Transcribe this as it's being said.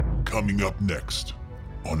Coming up next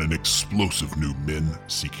on an explosive new Men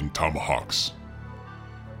Seeking Tomahawks.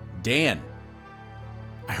 Dan,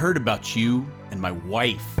 I heard about you and my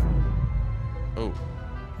wife. Oh.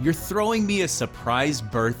 You're throwing me a surprise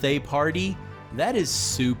birthday party? That is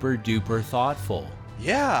super duper thoughtful.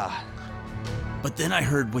 Yeah. But then I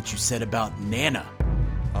heard what you said about Nana.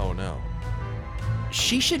 Oh, no.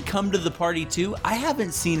 She should come to the party too. I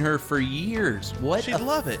haven't seen her for years. What She'd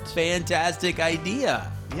love it. Fantastic idea.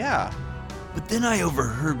 Yeah. But then I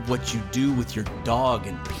overheard what you do with your dog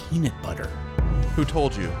and peanut butter. Who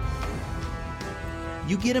told you?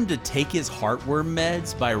 You get him to take his heartworm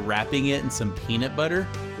meds by wrapping it in some peanut butter?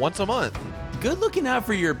 Once a month. Good looking out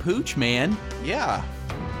for your pooch, man. Yeah.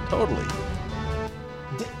 Totally.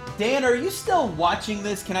 Dan, are you still watching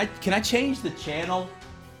this? Can I change the channel?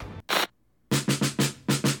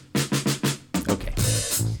 Okay,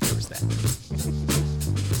 there was that.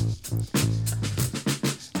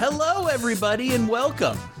 Hello, everybody, and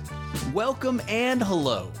welcome. Welcome and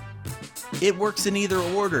hello. It works in either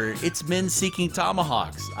order. It's Men Seeking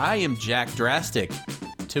Tomahawks. I am Jack Drastic.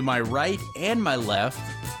 To my right and my left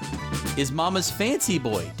is Mama's fancy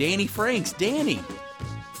boy, Danny Franks. Danny,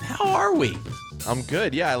 how are we? I'm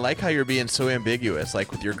good. Yeah, I like how you're being so ambiguous,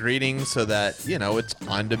 like with your greetings, so that, you know, it's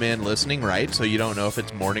on-demand listening, right? So you don't know if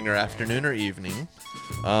it's morning or afternoon or evening.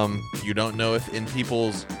 You don't know if in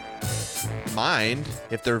people's mind,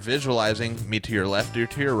 if they're visualizing me to your left or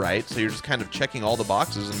to your right. So you're just kind of checking all the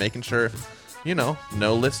boxes and making sure, you know,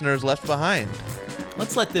 no listeners left behind.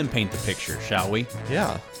 Let's let them paint the picture, shall we?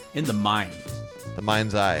 Yeah. In the mind. The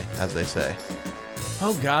mind's eye, as they say.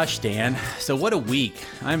 Oh gosh, Dan. So what a week.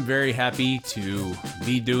 I'm very happy to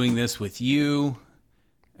be doing this with you.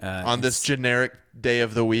 On this generic day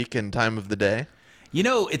of the week and time of the day. You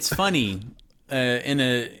know, it's funny. In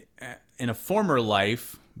a former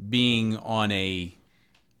life, being on a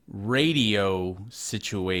radio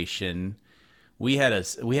situation, we had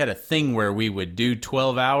a thing where we would do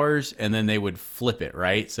 12 hours and then they would flip it,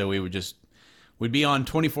 right? So we'd be on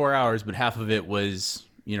 24 hours, but half of it was,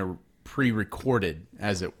 you know, pre-recorded,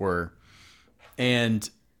 as it were. And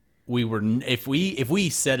we were, if we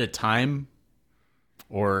set a time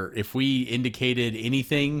or if we indicated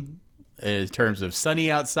anything in terms of sunny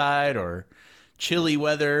outside or chilly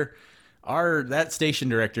weather, that station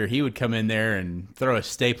director, he would come in there and throw a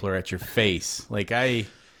stapler at your face.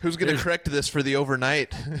 Who's going to correct this for the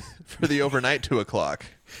overnight 2 o'clock?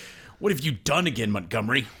 What have you done again,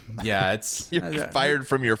 Montgomery? Yeah, You're fired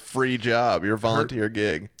from your free job, your volunteer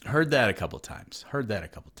gig. Heard that a couple times.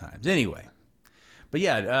 Anyway, but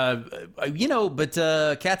yeah,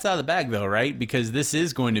 cat's out of the bag though, right? Because this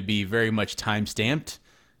is going to be very much time stamped,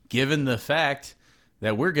 given the fact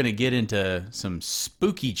that we're going to get into some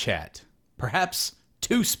spooky chat, perhaps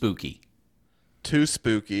too spooky. Too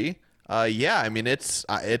spooky. Yeah, I mean it's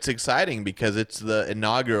exciting because it's the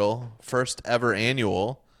inaugural, first ever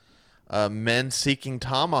annual Men Seeking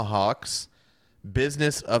Tomahawks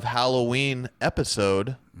Business of Halloween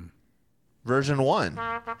episode, version 1.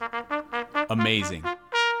 Amazing.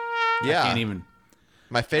 Yeah. I can't even.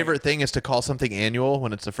 My favorite thing is to call something annual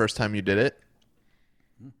when it's the first time you did it.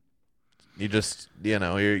 You just, you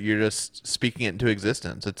know, you're just speaking it into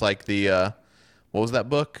existence. It's like the, what was that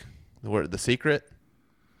book? The Secret?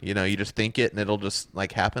 You know, you just think it and it'll just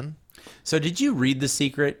like happen. So did you read The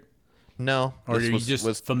Secret? No, or are you just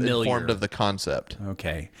was familiar? Informed of the concept.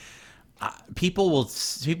 Okay. People,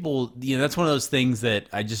 you know, that's one of those things that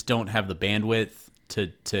I just don't have the bandwidth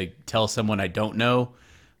to tell someone I don't know.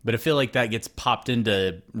 But I feel like that gets popped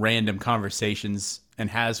into random conversations and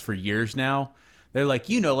has for years now. They're like,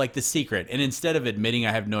 you know, like The Secret. And instead of admitting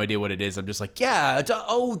I have no idea what it is, I'm just like, yeah,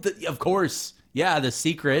 of course. Yeah, The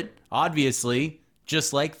Secret, obviously.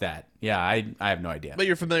 Just like that. Yeah, I have no idea. But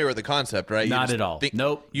you're familiar with the concept, right? Not at all.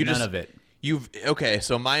 Nope, none of it. Okay,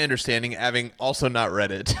 so my understanding, having also not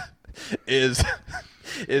read it, is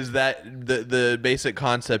that the basic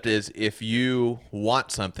concept is if you want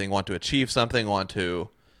to achieve something, want to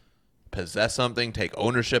possess something, take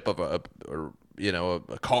ownership of a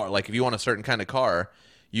car, like if you want a certain kind of car,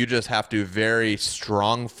 you just have to very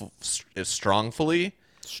strongfully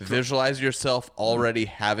visualize yourself already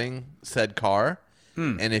having said car.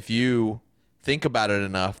 And if you think about it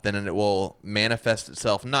enough, then it will manifest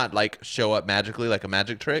itself, not like show up magically like a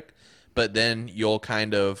magic trick, but then you'll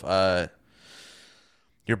kind of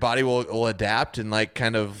your body will adapt and like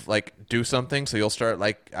kind of like do something. So you'll start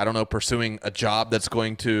like, I don't know, pursuing a job that's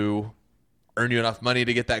going to earn you enough money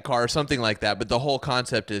to get that car or something like that. But the whole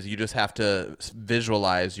concept is you just have to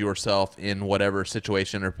visualize yourself in whatever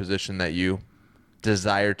situation or position that you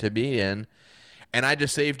desire to be in. And I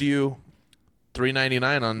just saved you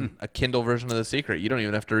 $3.99 on a Kindle version of The Secret. You don't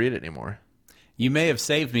even have to read it anymore. You may have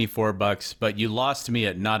saved me $4, but you lost me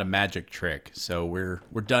at not a magic trick. So we're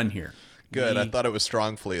done here. Good. I thought it was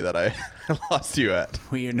Strongfully that I lost you at.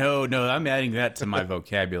 No, I'm adding that to my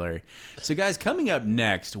vocabulary. So, guys, coming up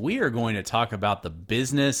next, we are going to talk about the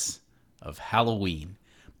business of Halloween.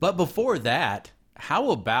 But before that,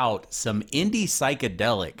 how about some indie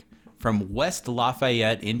psychedelic from West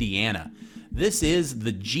Lafayette, Indiana? This is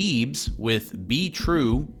the Jeebs with Be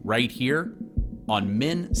True right here on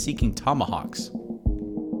Men Seeking Tomahawks.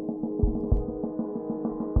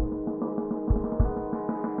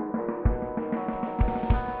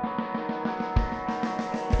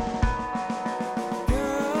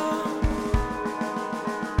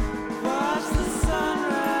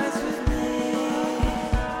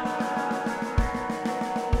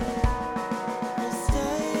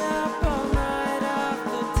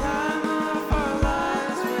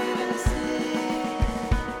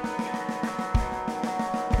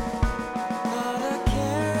 Not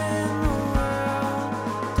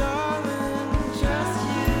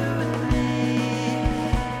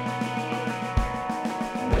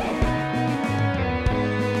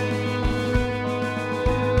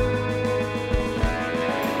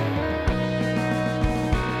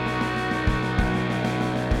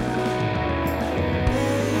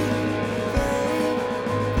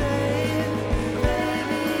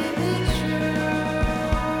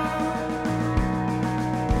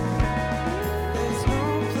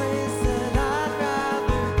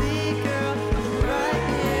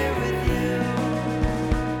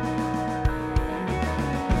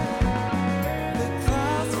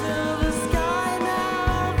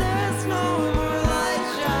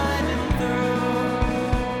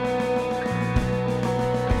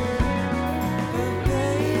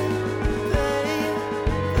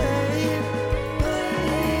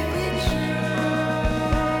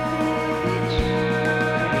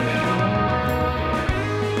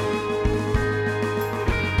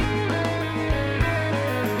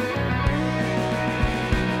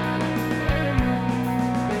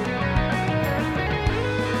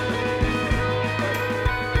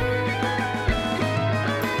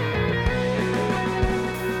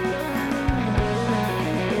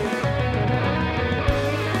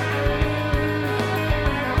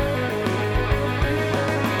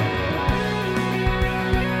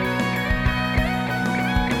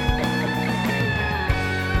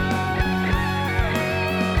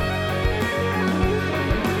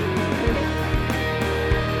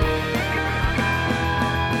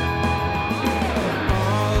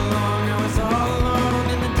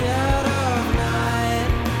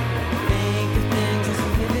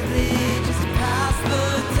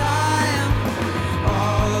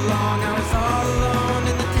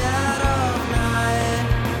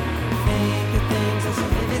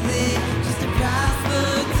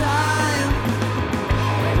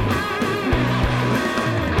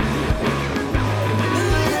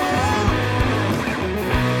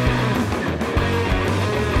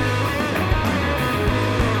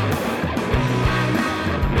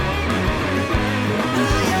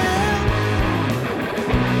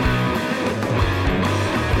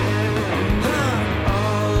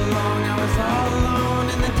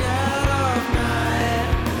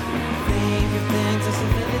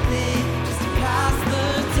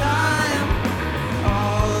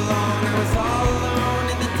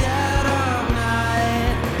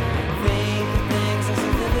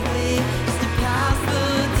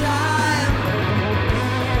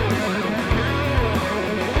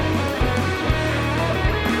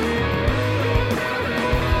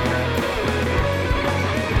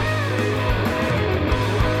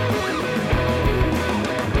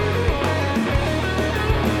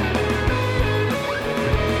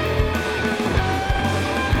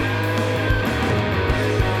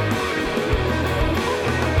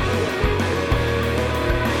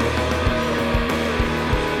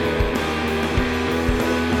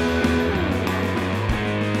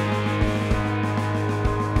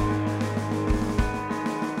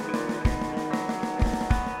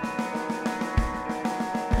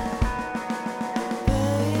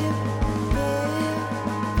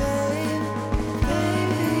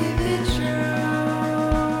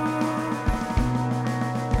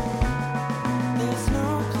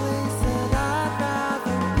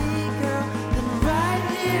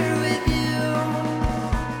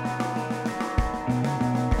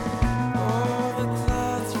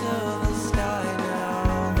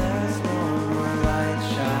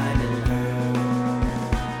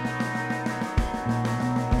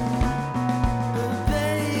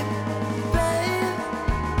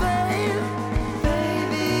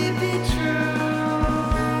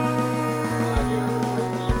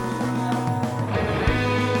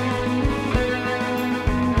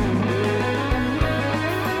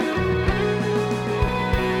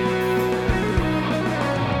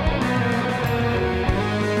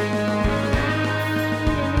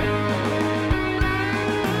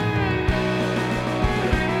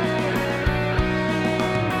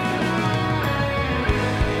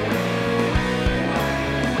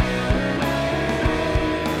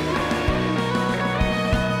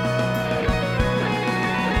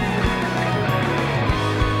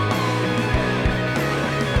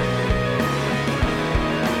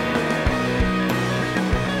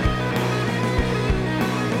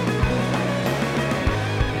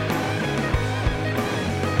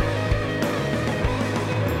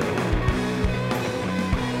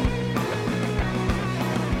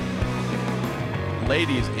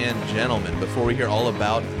Ladies and gentlemen, before we hear all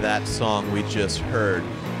about that song we just heard,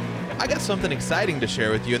 I got something exciting to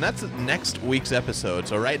share with you, and that's next week's episode.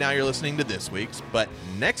 So right now you're listening to this week's, but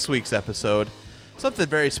next week's episode, something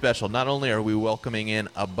very special. Not only are we welcoming in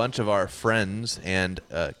a bunch of our friends and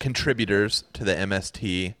contributors to the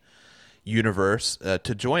MST universe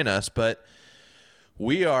to join us, but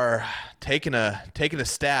we are taking a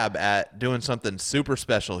stab at doing something super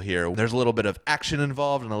special here. There's a little bit of action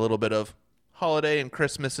involved and a little bit of holiday and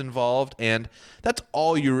Christmas involved, and that's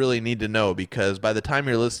all you really need to know, because by the time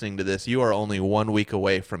you're listening to this, you are only 1 week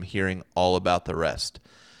away from hearing all about the rest.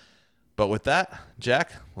 But with that,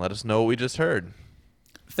 Jack, let us know what we just heard.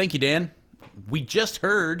 Thank you, Dan. We just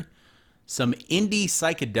heard some indie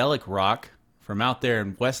psychedelic rock from out there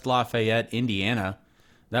in West Lafayette, Indiana.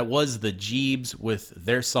 That was the Jeebs with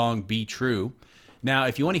their song Be True. Now,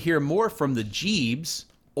 if you want to hear more from the Jeebs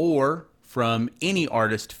or from any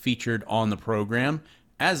artist featured on the program,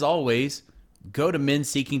 as always, go to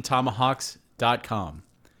menseekingtomahawks.com.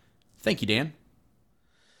 Thank you, Dan.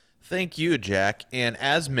 Thank you, Jack. And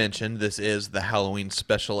as mentioned, this is the Halloween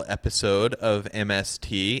special episode of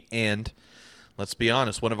MST. And let's be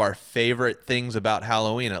honest, one of our favorite things about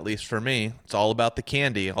Halloween, at least for me, it's all about the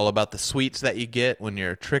candy, all about the sweets that you get when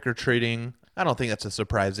you're trick-or-treating. I don't think that's a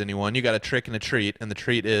surprise to anyone. You got a trick and a treat, and the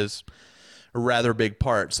treat is a rather big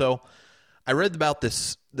part. So I read about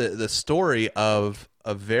this the story of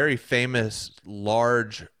a very famous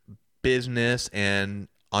large business and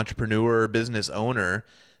entrepreneur, business owner,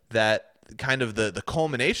 that kind of the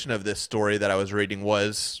culmination of this story that I was reading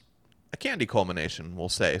was a candy culmination, we'll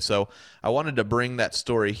say. So I wanted to bring that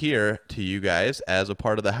story here to you guys as a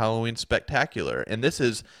part of the Halloween Spectacular. And this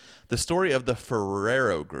is the story of the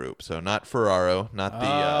Ferrero Group. So not Ferraro, not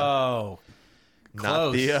the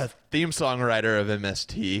not the theme songwriter of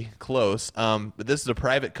MST, close. But this is a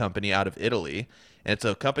private company out of Italy, and it's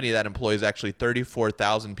a company that employs actually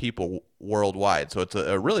 34,000 people worldwide. So it's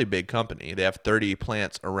a really big company. They have 30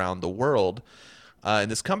 plants around the world,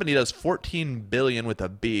 and this company does $14 billion with a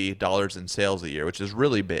B dollars in sales a year, which is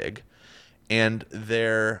really big. And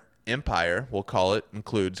their empire, we'll call it,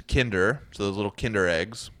 includes Kinder, so those little Kinder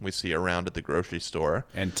eggs we see around at the grocery store,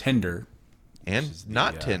 And Tender. and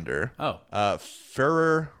not Tinder.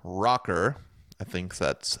 Ferrer Rocker, I think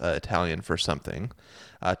that's Italian for something.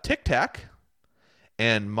 Tic Tac,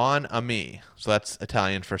 and Mon Ami, so that's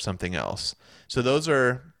Italian for something else. So those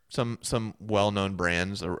are some well-known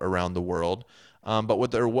brands around the world. But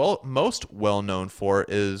what they're most well-known for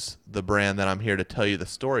is the brand that I'm here to tell you the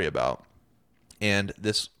story about. And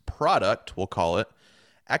this product, we'll call it,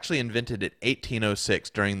 actually invented in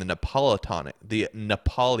 1806 during the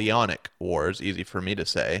Napoleonic Wars, easy for me to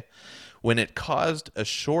say, when it caused a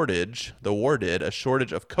shortage, the war did, a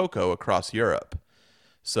shortage of cocoa across Europe.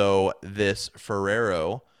 So this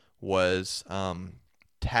Ferrero was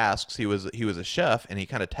tasked, he was a chef, and he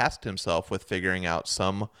kind of tasked himself with figuring out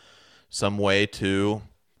some way to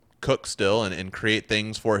cook still and create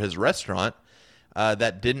things for his restaurant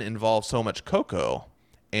that didn't involve so much cocoa.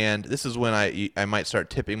 And this is when I might start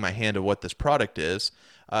tipping my hand of what this product is.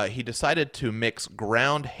 He decided to mix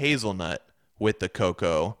ground hazelnut with the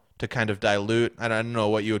cocoa to kind of dilute. I don't know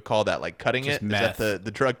what you would call that, like cutting Just it? meth. Is that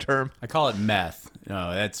the drug term? I call it meth.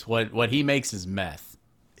 No, that's what he makes is meth.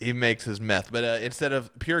 He makes his meth. But instead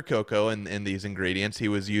of pure cocoa in these ingredients, he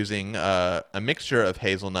was using a mixture of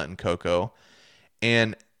hazelnut and cocoa.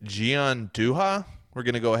 And Gianduja, we're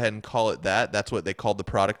going to go ahead and call it that. That's what they called the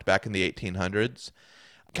product back in the 1800s.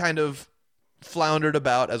 Kind of floundered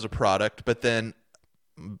about as a product, but then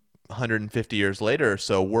 150 years later or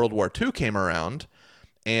so, World War II came around,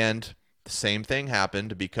 and the same thing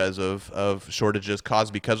happened because of shortages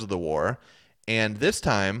caused because of the war. And this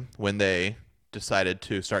time, when they decided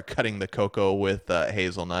to start cutting the cocoa with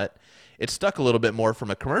hazelnut, it stuck a little bit more from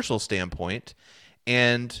a commercial standpoint.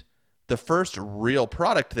 And the first real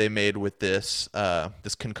product they made with this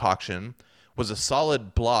concoction was a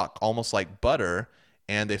solid block, almost like butter,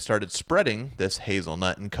 and they started spreading this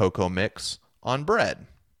hazelnut and cocoa mix on bread.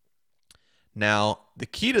 Now, the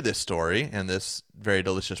key to this story and this very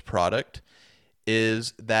delicious product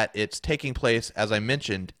is that it's taking place, as I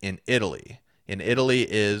mentioned, in Italy. And Italy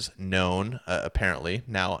is known, apparently,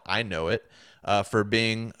 now I know it, for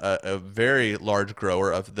being a very large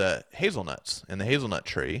grower of the hazelnuts and the hazelnut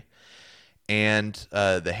tree. And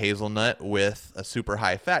the hazelnut with a super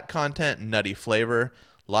high fat content, nutty flavor.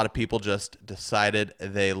 A lot of people just decided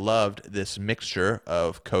they loved this mixture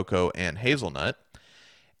of cocoa and hazelnut.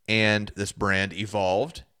 And this brand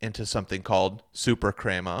evolved into something called Super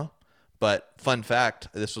Crema. But fun fact,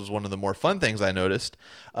 this was one of the more fun things I noticed.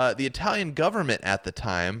 The Italian government at the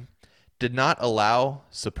time did not allow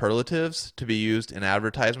superlatives to be used in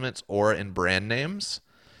advertisements or in brand names.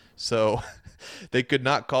 So they could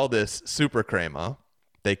not call this super crema.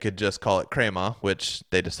 They could just call it crema, which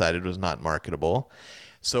they decided was not marketable.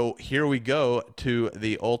 So here we go to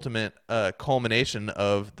the ultimate culmination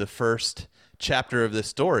of the first chapter of this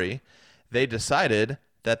story. They decided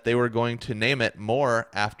that they were going to name it more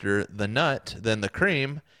after the nut than the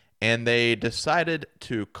cream, and they decided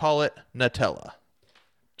to call it Nutella.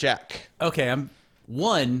 Jack. Okay,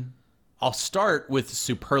 I'll start with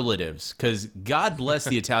superlatives because God bless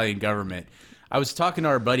the Italian government. I was talking to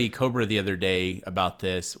our buddy Cobra the other day about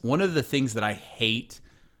this. One of the things that I hate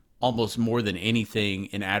almost more than anything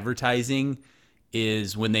in advertising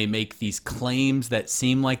is when they make these claims that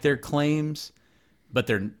seem like they're claims, but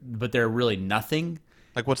they're really nothing.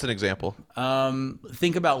 Like, what's an example?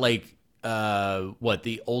 Think about like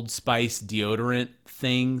the Old Spice deodorant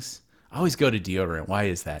things. I always go to deodorant. Why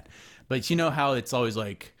is that? But you know how it's always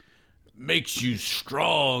like makes you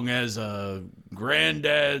strong as a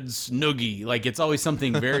granddad's noogie. Like it's always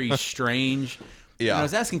something very strange. Yeah. And I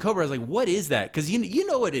was asking Cobra, I was like, "What is that?" Because you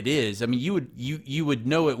know what it is. I mean, you would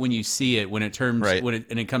know it when you see it when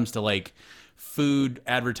it comes to like food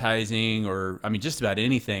advertising or I mean just about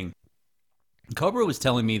anything. Cobra was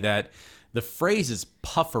telling me that the phrase is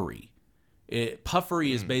puffery.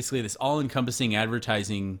 Puffery is basically this all-encompassing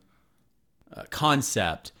advertising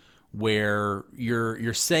concept where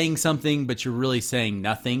you're saying something but you're really saying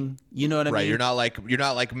nothing. You know what I mean? Right. You're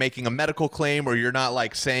not like making a medical claim, or you're not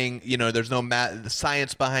like saying, there's no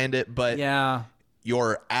science behind it, but Yeah.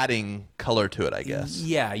 you're adding color to it, I guess.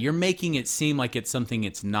 Yeah, you're making it seem like it's something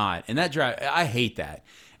it's not. And I hate that.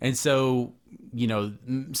 And so,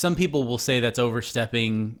 some people will say that's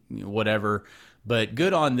overstepping, whatever. But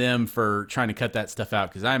good on them for trying to cut that stuff out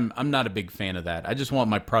because I'm not a big fan of that. I just want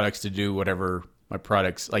my products to do whatever my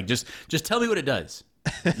products like. Just tell me what it does.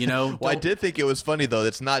 Well, I did think it was funny though.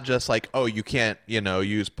 It's not just like, oh, you can't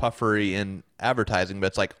use puffery in advertising, but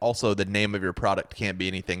it's like also the name of your product can't be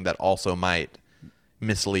anything that also might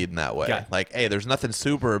mislead in that way. Got it. Like, hey, there's nothing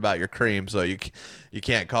super about your cream, so you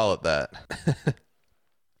can't call it that.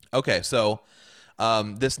 Okay, so.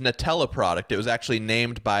 This Nutella product, it was actually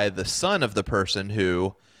named by the son of the person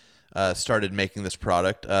who started making this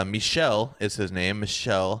product. Michel is his name,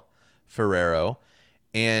 Michel Ferrero.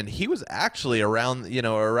 And he was actually around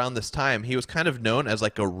this time, he was kind of known as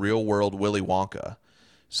like a real world Willy Wonka.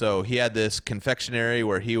 So he had this confectionery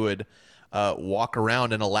where he would walk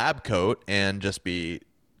around in a lab coat and just be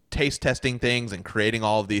taste testing things and creating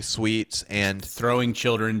all of these sweets and throwing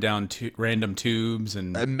children down random tubes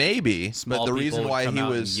and maybe. But the reason why he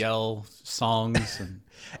was yell songs and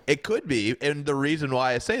it could be, and the reason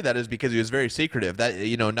why I say that is because he was very secretive. That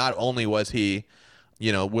not only was he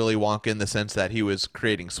Willy Wonka in the sense that he was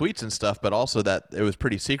creating sweets and stuff, but also that it was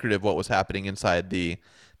pretty secretive what was happening inside the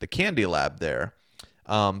candy lab there.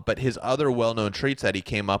 But his other well-known treats that he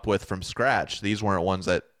came up with from scratch, these weren't ones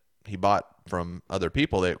that he bought from other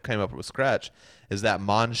people, they came up with scratch, is that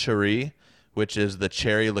Mon Cherie, which is the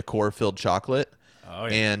cherry liqueur filled chocolate. Oh,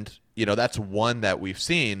 yeah. And that's one that we've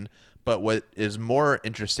seen, but what is more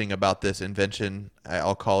interesting about this invention,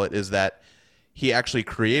 I'll call it, is that he actually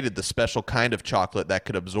created the special kind of chocolate that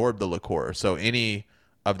could absorb the liqueur. So any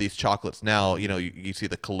of these chocolates now, you see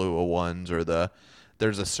the Kahlua ones, or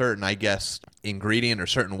there's a certain, I guess, ingredient or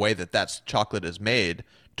certain way that chocolate is made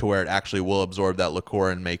to where it actually will absorb that liqueur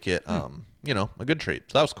and make it a good treat.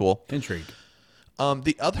 So that was cool. intrigued.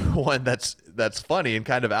 The other one that's funny and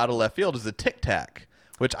kind of out of left field is the Tic Tac,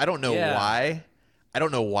 which I don't know why. I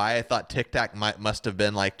don't know why I thought Tic Tac must have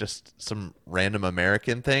been like just some random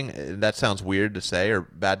American thing. That sounds weird to say or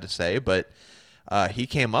bad to say, but he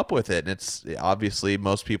came up with it, and it's obviously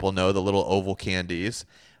most people know the little oval candies.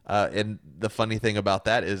 And the funny thing about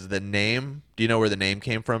that is the name. Do you know where the name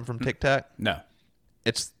came from Tic Tac? No.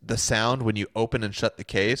 It's the sound when you open and shut the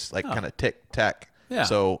case, like kind of tic tac. Yeah.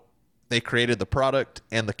 So they created the product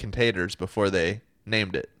and the containers before they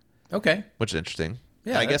named it, Okay. which is interesting.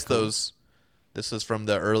 Yeah, And I that's guess cool. this is from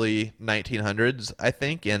the early 1900s, I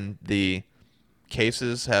think, and the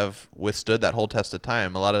cases have withstood that whole test of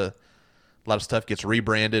time. A lot of stuff gets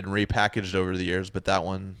rebranded and repackaged over the years, but that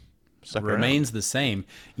one stuck around. Remains the same.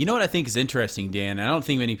 You know what I think is interesting, Dan? I don't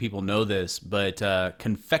think many people know this, but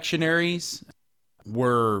confectionaries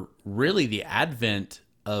were really the advent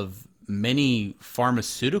of many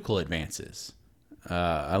pharmaceutical advances.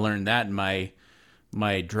 I learned that in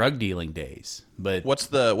my drug dealing days. But What's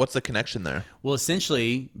the connection there? well,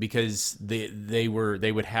 essentially because they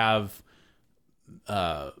would have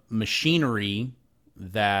machinery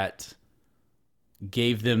that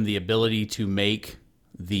gave them the ability to make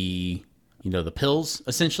the the pills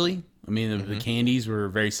essentially. I mean, the candies were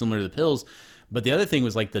very similar to the pills, but the other thing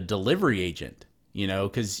was like the delivery agent,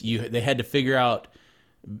 because they had to figure out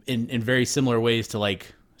in very similar ways to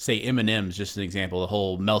like say M&Ms, just an example, the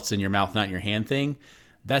whole melts in your mouth, not in your hand thing.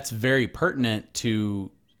 That's very pertinent to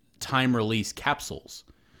time release capsules.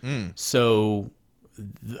 So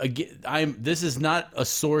again, this is not a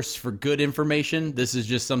source for good information. This is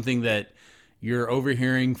just something that you're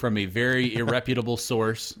overhearing from a very irreputable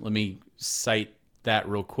source. Let me cite that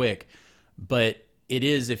real quick. But it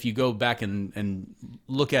is, if you go back and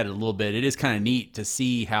look at it a little bit, it is kind of neat to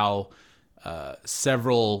see how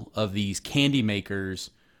several of these candy makers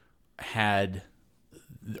had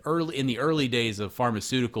in the early days of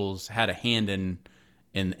pharmaceuticals had a hand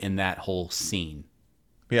in that whole scene.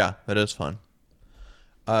 Yeah, that is fun.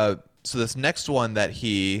 So this next one that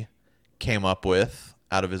he came up with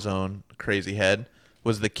out of his own crazy head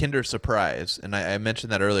was the Kinder Surprise. And I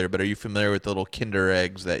mentioned that earlier, but are you familiar with the little Kinder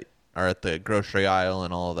eggs that are at the grocery aisle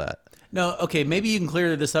and all of that? No, okay, maybe you can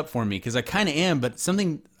clear this up for me, because I kind of am, but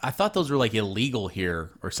I thought those were like illegal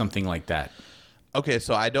here or something like that. Okay,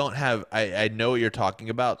 so I know what you're talking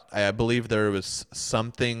about. I believe there was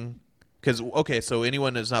something, because, okay, so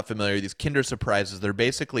anyone who's not familiar, these Kinder Surprises, they're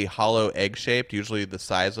basically hollow egg shaped, usually the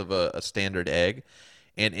size of a standard egg,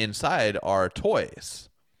 and inside are toys.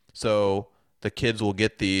 So the kids will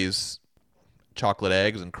get these chocolate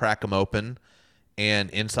eggs and crack them open, and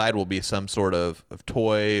inside will be some sort of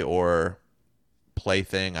toy or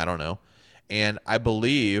plaything, I don't know. And I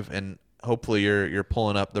believe, and hopefully you're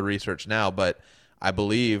pulling up the research now, but I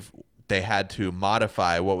believe they had to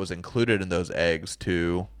modify what was included in those eggs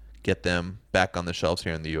to get them back on the shelves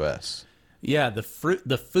here in the U.S. Yeah, the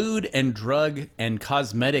Food and Drug and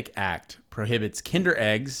Cosmetic Act prohibits Kinder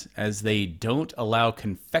eggs as they don't allow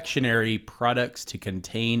confectionery products to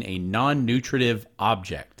contain a non-nutritive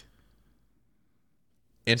object.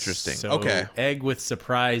 Interesting. So, okay. Egg with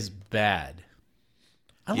surprise bad.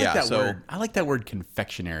 I like that word. I like that word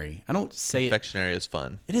confectionery. I don't say confectionery is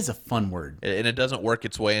fun. It is a fun word. And it doesn't work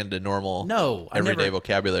its way into normal everyday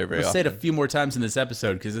vocabulary very often. I'll say it a few more times in this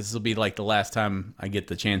episode because this will be like the last time I get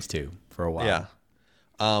the chance to for a while. Yeah.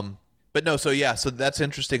 But no, so that's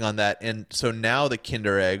interesting on that. And so now the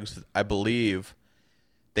Kinder eggs, I believe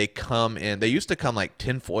they used to come like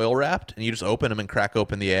tin foil wrapped, and you just open them and crack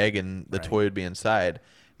open the egg and the toy would be inside.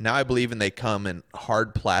 Now I believe they come in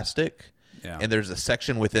hard plastic. Yeah. And there's a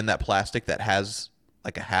section within that plastic that has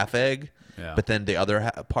like a half egg, but then the other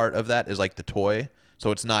part of that is like the toy, so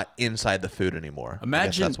it's not inside the food anymore.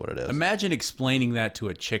 Imagine that's what it is. Imagine explaining that to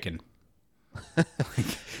a chicken.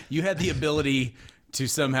 You had the ability to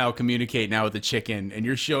somehow communicate now with the chicken, and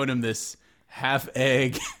you're showing him this half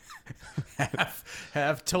egg,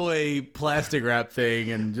 half toy plastic wrap thing,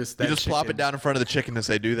 and just that. You just plop it down in front of the chicken and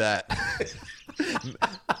say, "Do that."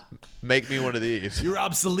 Make me one of these. You're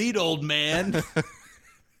obsolete, old man.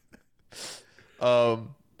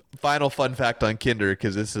 Final fun fact on Kinder,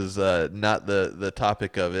 because this is not the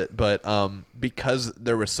topic of it, but because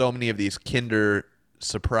there were so many of these Kinder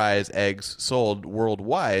Surprise eggs sold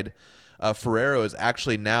worldwide, Ferrero is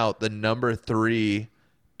actually now the number 3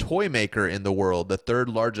 toy maker in the world, the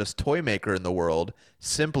 3rd largest toy maker in the world,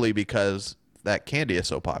 simply because that candy is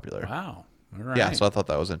so popular. Wow. All right. Yeah, so I thought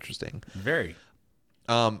that was interesting. Very.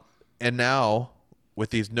 And now, with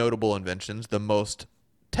these notable inventions, the most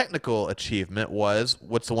technical achievement was,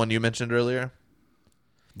 what's the one you mentioned earlier?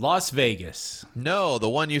 Las Vegas. No, the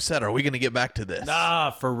one you said, are we going to get back to this?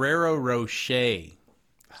 Ferrero Rocher.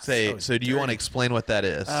 So do you want to explain what that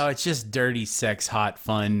is? Oh, it's just dirty, sex, hot,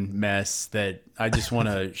 fun mess that I just want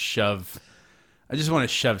to shove. I just want to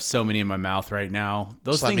shove so many in my mouth right now.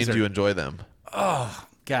 Those things means you enjoy them. Oh,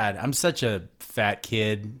 God, I'm such a fat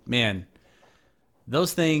kid. Man,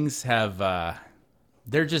 those things have,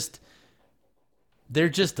 they're just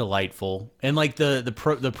delightful. And like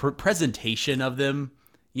the presentation of them,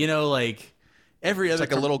 like every other.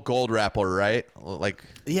 It's like a little gold wrapper, right? Like.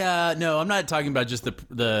 Yeah, no, I'm not talking about just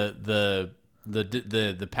the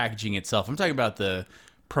packaging itself. I'm talking about the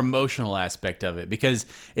promotional aspect of it, because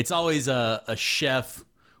it's always a chef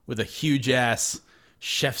with a huge ass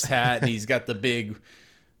chef's hat, and he's got the big,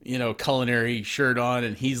 culinary shirt on,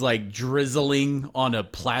 and he's like drizzling on a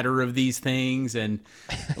platter of these things, and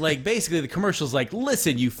like basically the commercial's like,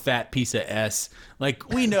 listen, you fat piece of S, like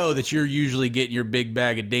we know that you're usually getting your big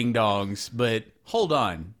bag of ding dongs, but hold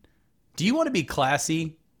on, do you want to be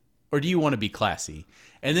classy or do you want to be classy?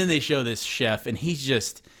 And then they show this chef, and he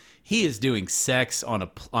is doing sex on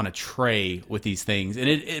a tray with these things,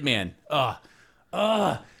 and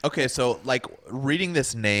Okay, so like reading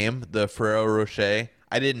this name, the Ferrero Rocher,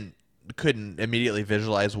 I didn't couldn't immediately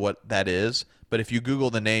visualize what that is, but if you Google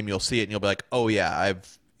the name, you'll see it and you'll be like, oh yeah,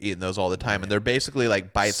 I've eaten those all the time. And they're basically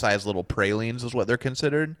like bite-sized little pralines is what they're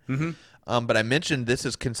considered. But I mentioned this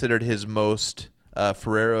is considered his most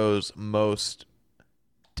Ferrero's most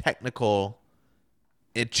technical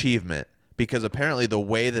achievement, because apparently the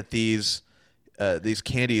way that these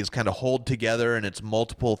candies kind of hold together, and it's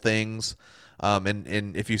multiple things.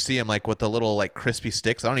 And if you see them like with the little like crispy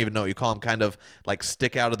sticks, I don't even know what you call them, kind of like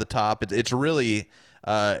stick out of the top. It's really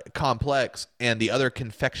complex, and the other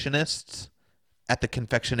confectionists at the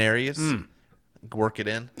confectionaries work it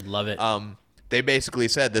in. Love it. They basically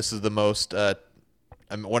said this is the most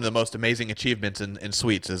one of the most amazing achievements in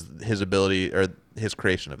sweets is his ability or his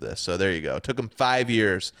creation of this. So there you go. It took him 5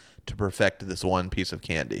 years to perfect this one piece of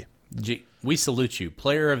candy. We salute you,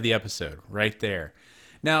 player of the episode, right there.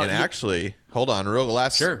 Now, And actually, hold on,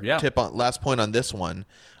 last point on this one.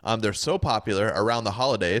 They're so popular around the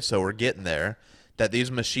holidays, so we're getting there, that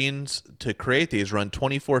these machines to create these run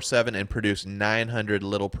 24/7 and produce 900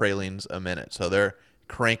 little pralines a minute. So they're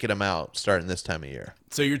cranking them out starting this time of year.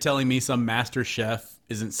 So you're telling me some master chef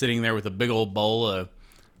isn't sitting there with a big old bowl of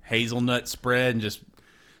hazelnut spread and just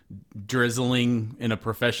drizzling in a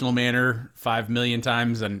professional manner 5 million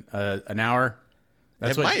times an hour?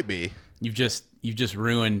 It might be. You've just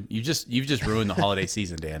ruined the holiday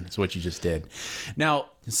season, Dan. That's what you just did. Now,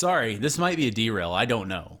 sorry, this might be a derail. I don't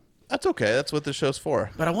know. That's okay. That's what the show's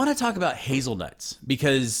for. But I want to talk about hazelnuts,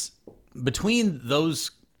 because between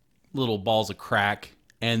those little balls of crack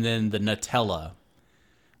and then the Nutella,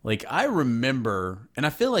 like I remember, and I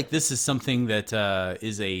feel like this is something that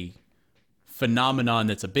is a phenomenon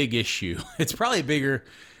that's a big issue. It's probably bigger.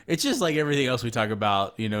 It's just like everything else we talk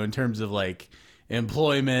about, in terms of like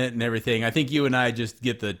employment and everything. I think you and I just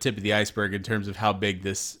get the tip of the iceberg in terms of how big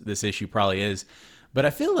this issue probably is. But I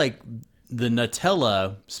feel like the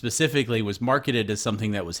Nutella specifically was marketed as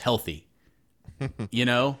something that was healthy,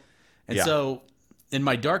 And Yeah. so in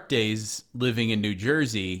my dark days living in New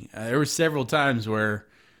Jersey, there were several times where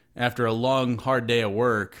after a long, hard day of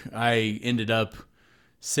work, I ended up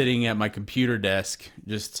sitting at my computer desk,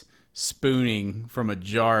 just spooning from a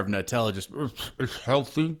jar of Nutella, just, it's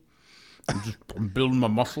healthy. I'm building my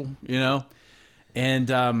muscle, And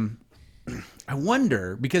I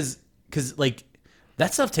wonder, because like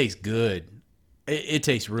that stuff tastes good. It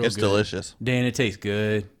tastes real good. It's delicious. Dan, it tastes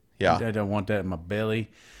good. Yeah. I don't want that in my belly.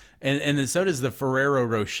 And then so does the Ferrero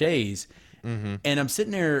Rochers. And I'm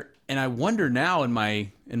sitting there and I wonder now in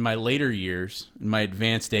my later years, in my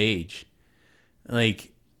advanced age,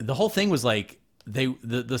 like the whole thing was like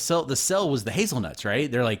the sell was the hazelnuts,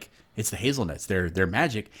 right? They're like, it's the hazelnuts. They're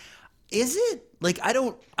magic. Is it? Like I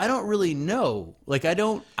don't really know. Like I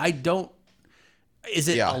don't is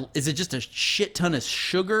it just a shit ton of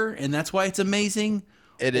sugar and that's why it's amazing?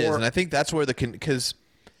 It is, and I think that's where because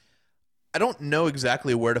I don't know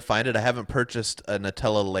exactly where to find it. I haven't purchased a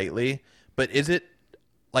Nutella lately, but is it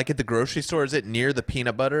like at the grocery store? Is it near the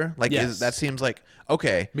peanut butter? Like Yes. that seems like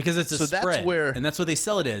okay Because it's a so spread, that's where and that's what they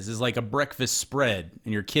sell it as, is like a breakfast spread,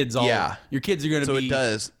 and your kids are going to So it be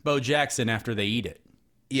does. Bo Jackson after they eat it.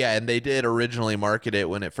 Yeah, and they did originally market it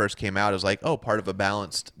when it first came out as like, oh, part of a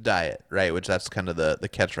balanced diet, right? Which that's kind of the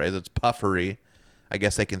catchphrase. It's puffery. I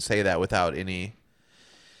guess they can say that without any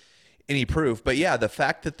proof. But yeah, the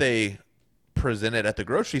fact that they present it at the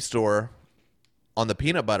grocery store on the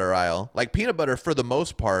peanut butter aisle, like peanut butter for the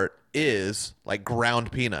most part is like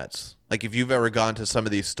ground peanuts. Like if you've ever gone to some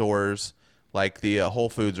of these stores, like the Whole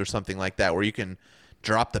Foods or something like that, where you can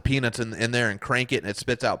drop the peanuts in there and crank it and it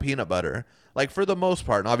spits out peanut butter. Like for the most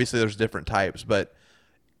part, and obviously there's different types, but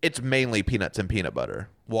it's mainly peanuts and peanut butter,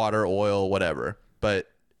 water, oil, whatever.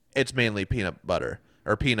 But it's mainly peanut butter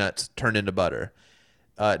or peanuts turned into butter.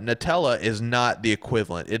 Nutella is not the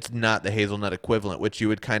equivalent. It's not the hazelnut equivalent, which you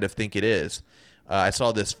would kind of think it is. I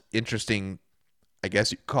saw this interesting, I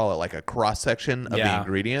guess you call it like a cross section of the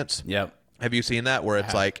ingredients. Yep. Have you seen that where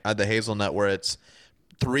it's like the hazelnut, where it's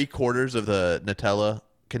 3/4 of the Nutella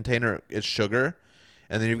container is sugar,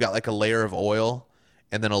 and then you've got like a layer of oil,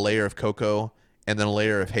 and then a layer of cocoa, and then a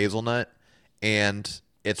layer of hazelnut, and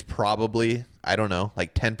it's probably, I don't know,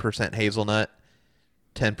 like 10% hazelnut,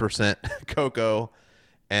 10% cocoa,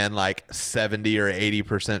 and like 70 or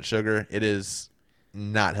 80% sugar. It is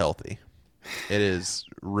not healthy. It is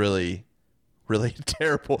really, really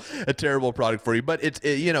a terrible product for you. But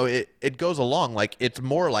it goes along like it's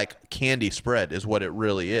more like candy spread is what it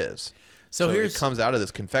really is. So it comes out of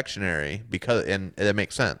this confectionery and it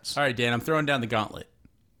makes sense. All right, Dan, I'm throwing down the gauntlet.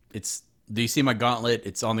 Do you see my gauntlet?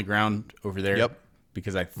 It's on the ground over there. Yep.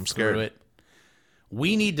 Because I'm scared. threw it.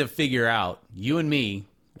 We need to figure out, you and me,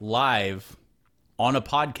 live on a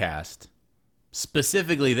podcast,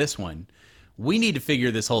 specifically this one, we need to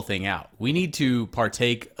figure this whole thing out. We need to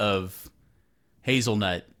partake of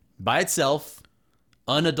hazelnut by itself,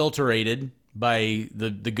 unadulterated by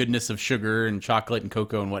the goodness of sugar and chocolate and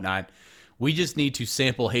cocoa and whatnot. We just need to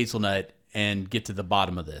sample hazelnut and get to the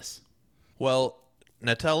bottom of this. Well,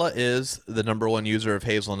 Nutella is the number one user of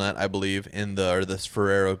hazelnut, I believe, or this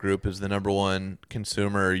Ferrero group is the number one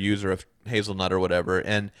consumer or user of hazelnut or whatever.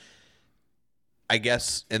 And I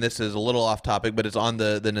guess, and this is a little off topic, but it's on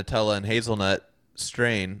the Nutella and hazelnut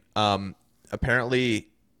strain. Apparently,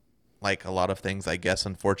 like a lot of things, I guess,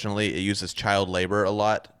 unfortunately, it uses child labor a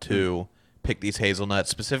lot to pick these hazelnuts,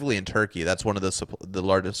 specifically in Turkey. That's one of the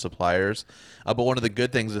largest suppliers. But one of the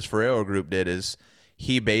good things this Ferrero group did is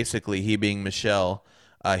he being Michel,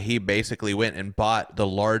 he basically went and bought the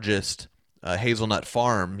largest hazelnut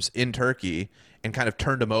farms in Turkey and kind of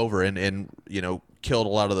turned them over and killed a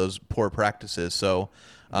lot of those poor practices. So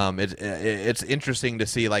it's interesting to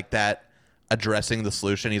see like that addressing the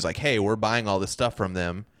solution. He's like, hey, we're buying all this stuff from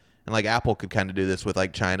them. And like Apple could kind of do this with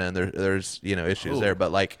like China, and there's issues there.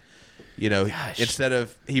 But like, instead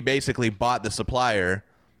of, he basically bought the supplier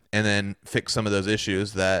and then fixed some of those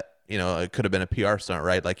issues that, it could have been a PR stunt,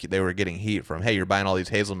 right? Like they were getting heat from, hey, you're buying all these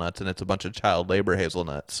hazelnuts and it's a bunch of child labor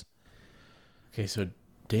hazelnuts. Okay, so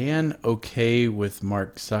Dan okay with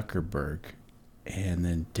Mark Zuckerberg, and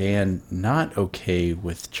then Dan not okay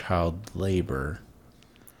with child labor,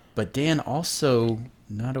 but Dan also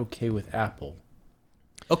not okay with Apple.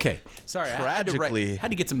 Okay, sorry. Tragically, I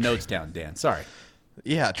had to get some notes down, Dan. Sorry.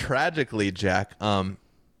 Yeah, tragically, Jack,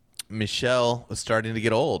 Michel was starting to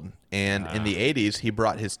get old, and in the 80s, he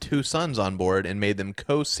brought his two sons on board and made them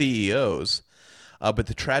co-CEOs. But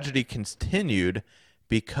the tragedy continued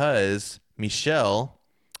because Michel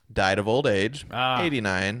died of old age,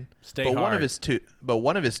 89. Stay hard. One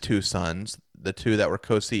of his two sons, the two that were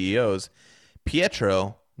co-CEOs,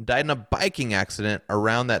 Pietro, died in a biking accident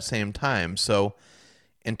around that same time. So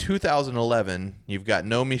in 2011, you've got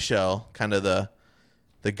no Michel, kind of the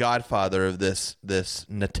godfather of this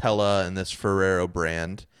Nutella and this Ferrero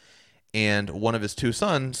brand, and one of his two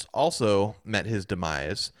sons also met his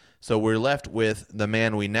demise. So we're left with the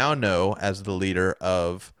man we now know as the leader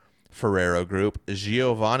of Ferrero Group,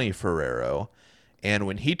 Giovanni Ferrero. And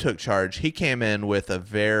when he took charge, he came in with a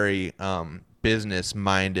very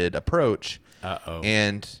business-minded approach.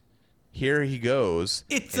 And here he goes.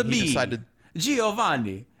 It's and me,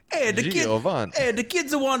 Giovanni. Hey, the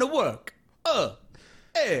kids want to work.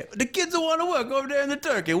 Hey, the kids want to work over there in the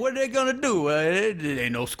Turkey. What are they gonna do? There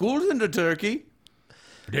ain't no schools in the Turkey.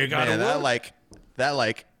 They gotta work.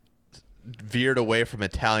 That veered away from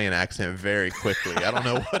Italian accent very quickly. I don't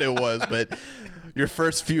know what it was, but your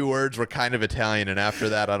first few words were kind of Italian, and after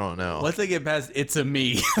that, I don't know. Once they get past "it's a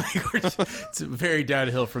me," it's very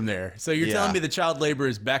downhill from there. So you're telling me the child labor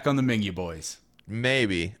is back on the menu, boys?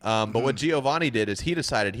 Maybe. But what Giovanni did is he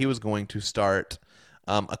decided he was going to start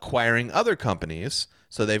acquiring other companies.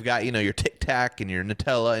 So they've got, your Tic Tac and your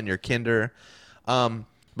Nutella and your Kinder.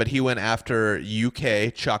 But he went after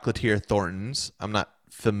UK chocolatier Thorntons. I'm not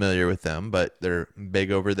familiar with them, but they're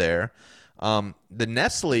big over there. The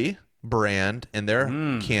Nestle brand and their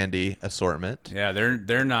candy assortment. Yeah,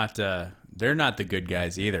 they're not the good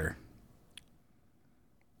guys either.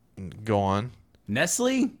 Go on.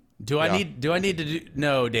 Nestle? Do I need to do?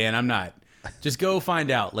 No, Dan, I'm not. Just go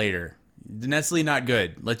find out later. Nestle not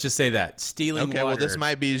good. Let's just say that. Stealing water. Okay, well, this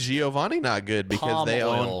might be Giovanni not good because palm they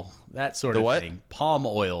oil, own that sort of what? thing. Palm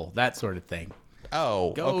oil, that sort of thing.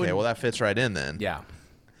 Oh, okay. Well, that fits right in then. Yeah,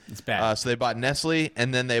 it's bad. So they bought Nestle,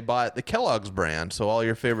 and then they bought the Kellogg's brand. So all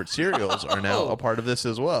your favorite cereals are now a part of this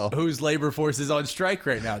as well. Whose labor force is on strike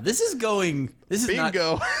right now? This is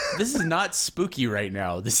Bingo. This is not spooky right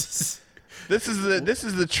now. This is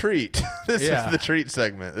the treat. This is the treat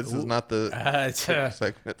segment. This is not the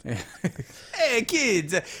segment. Hey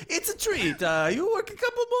kids, it's a treat. You work a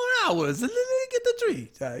couple more hours and then you get the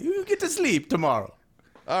treat. You get to sleep tomorrow.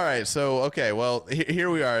 All right. So okay. Well, here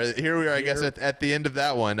we are. I guess at the end of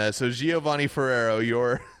that one. So Giovanni Ferrero,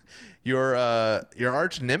 your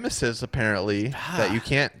arch nemesis apparently that you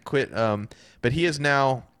can't quit. But he is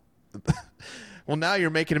now. Well, now you're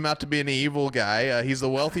making him out to be an evil guy. He's the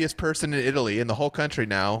wealthiest person in Italy, in the whole country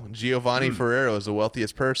now. Giovanni Ferrero is the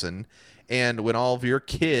wealthiest person. And when all of your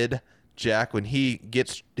kid, Jack, when he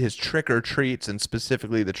gets his trick or treats, and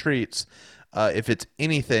specifically the treats, if it's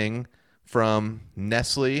anything from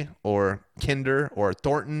Nestle or Kinder or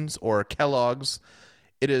Thornton's or Kellogg's,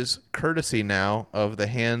 it is courtesy now of the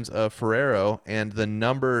hands of Ferrero and the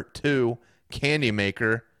number 2 candy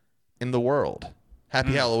maker in the world.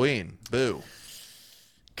 Happy Halloween. Boo.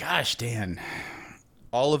 Gosh, Dan.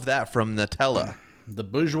 All of that from Nutella. The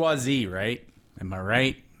bourgeoisie, right? Am I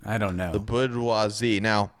right? I don't know. The bourgeoisie.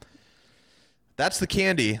 Now, that's the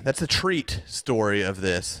candy. That's the treat story of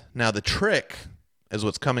this. Now, the trick is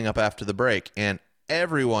what's coming up after the break, and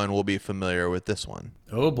everyone will be familiar with this one.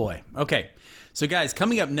 Oh, boy. Okay. So, guys,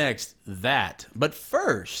 coming up next, that. But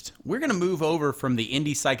first, we're going to move over from the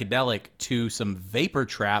indie psychedelic to some vapor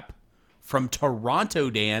trap from Toronto,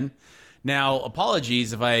 Dan. Now,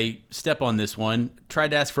 apologies if I step on this one.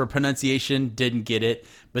 Tried to ask for a pronunciation, didn't get it.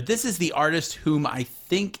 But this is the artist whom I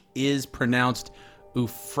think is pronounced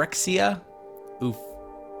Ufrexia.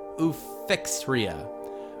 Ufixria.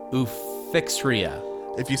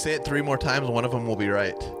 Ufixria. If you say it 3 more times, one of them will be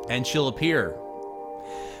right. And she'll appear.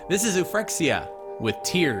 This is Ufrexia with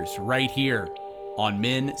Tears right here on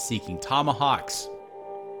Men Seeking Tomahawks.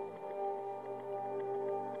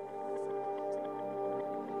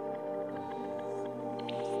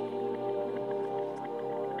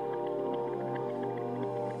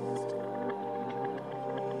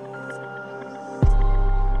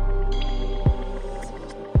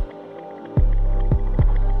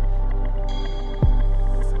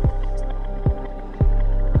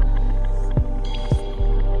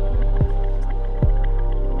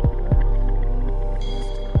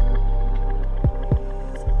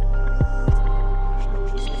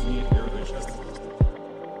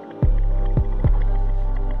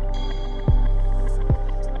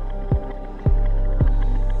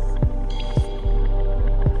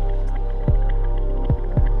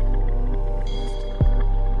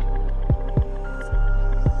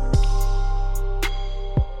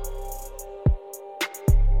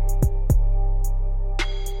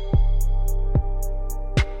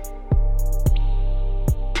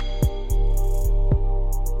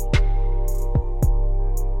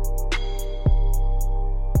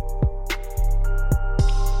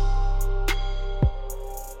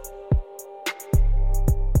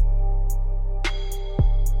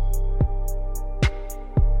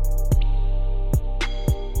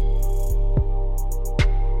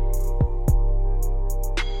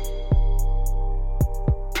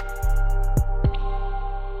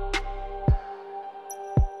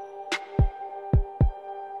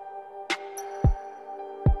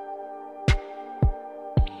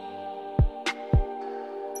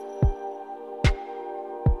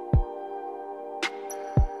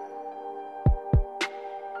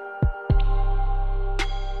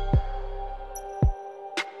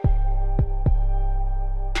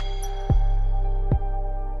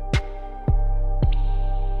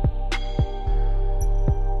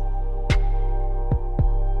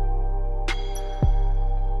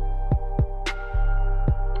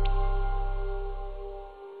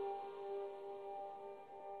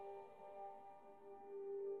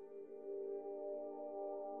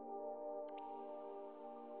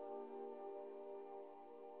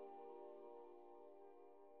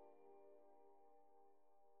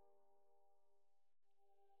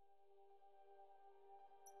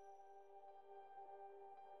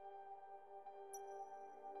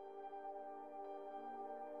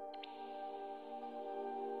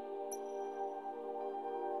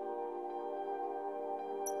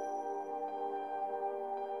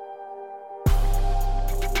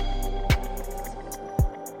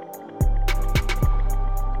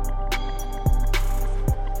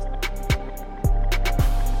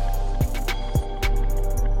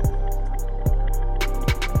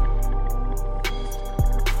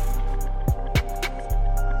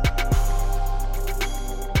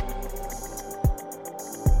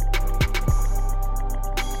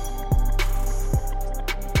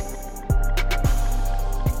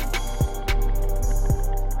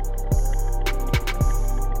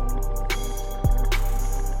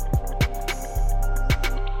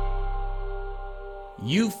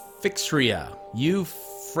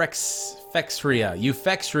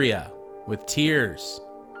 Eufexria with Tears.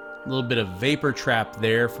 A little bit of vapor trap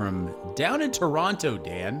there from down in Toronto,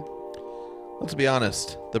 Dan. Let's be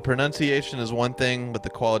honest. The pronunciation is one thing, but the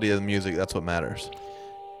quality of the music, that's what matters.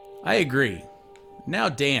 I agree. Now,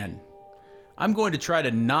 Dan, I'm going to try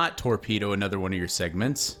to not torpedo another one of your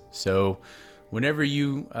segments. So whenever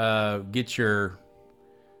you get your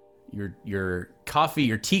coffee,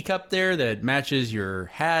 your teacup there that matches your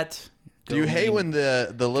hat. Do you hate when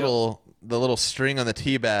the little string on the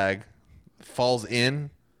tea bag falls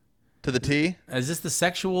in to the tea? Is this the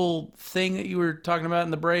sexual thing that you were talking about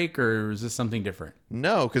in the break, or is this something different?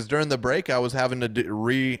 No, because during the break I was having to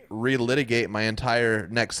relitigate my entire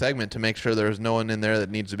next segment to make sure there's no one in there that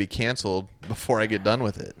needs to be canceled before I get done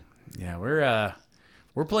with it. Yeah,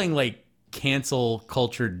 we're playing like cancel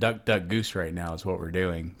culture duck duck goose right now is what we're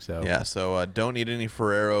doing. So Yeah, so don't eat any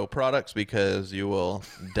Ferrero products because you will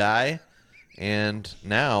die. And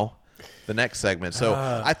now, the next segment. So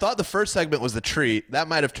I thought the first segment was the treat. That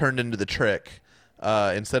might have turned into the trick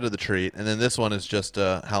instead of the treat. And then this one is just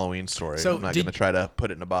a Halloween story. So I'm not going to try to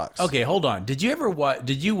put it in a box. Okay, hold on. Did you ever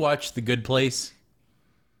watch The Good Place?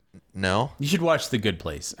 No? You should watch The Good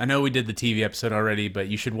Place. I know we did the TV episode already, but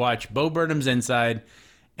you should watch Bo Burnham's Inside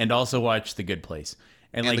and also watch The Good Place.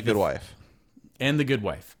 And The Good Wife. And The Good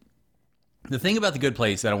Wife. The thing about The Good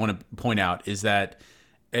Place that I want to point out is that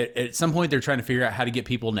at some point they're trying to figure out how to get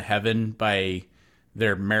people into heaven by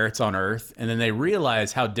their merits on earth, and then they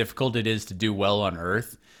realize how difficult it is to do well on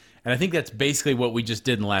earth. And I think that's basically what we just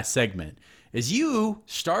did in the last segment. Is you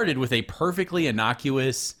started with a perfectly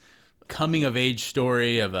innocuous coming of age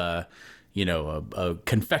story of a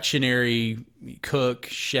confectionery cook,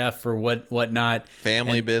 chef, or whatnot,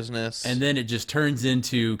 Family business. and then it just turns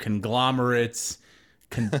into conglomerates,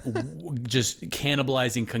 just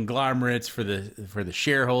cannibalizing conglomerates for the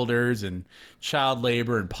shareholders, and child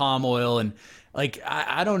labor and palm oil. And like,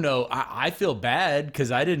 I don't know, I feel bad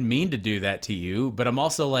because I didn't mean to do that to you, but I'm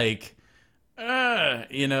also like, but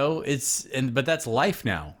that's life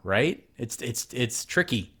now, right? It's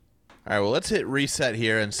tricky. All right, well, let's hit reset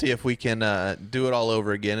here and see if we can do it all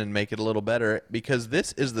over again and make it a little better, because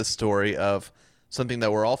this is the story of something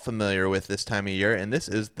that we're all familiar with this time of year, and this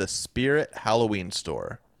is the Spirit Halloween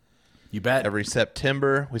store. You bet. Every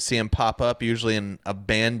September, we see them pop up, usually in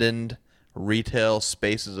abandoned retail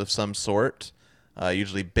spaces of some sort,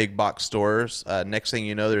 usually big box stores. Next thing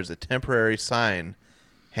you know, there's a temporary sign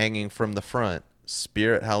hanging from the front,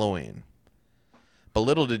 Spirit Halloween. But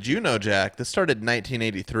little did you know, Jack, this started in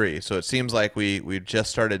 1983, so it seems like we just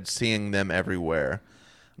started seeing them everywhere.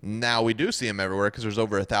 Now we do see them everywhere because there's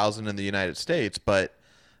over 1,000 in the United States, but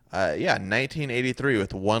 1983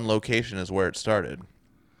 with one location is where it started.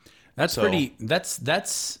 That's pretty. That's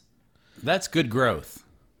good growth.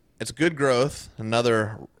 It's good growth.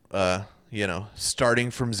 Another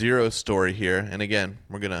starting from zero story here, and again,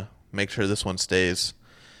 we're gonna make sure this one stays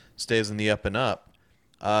in the up and up.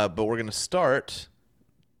 But we're gonna start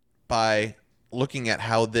by looking at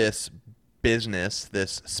how this business,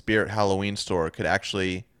 this Spirit Halloween store, could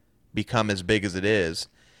actually become as big as it is.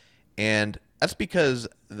 And that's because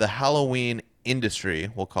the Halloween industry,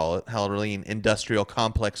 we'll call it, Halloween industrial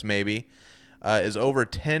complex maybe, is over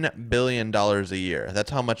 $10 billion a year.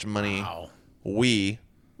 That's how much money we,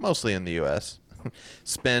 mostly in the U.S.,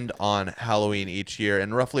 spend on Halloween each year.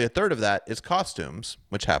 And roughly a third of that is costumes,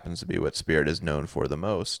 which happens to be what Spirit is known for the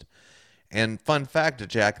most. And fun fact,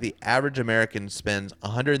 Jack, the average American spends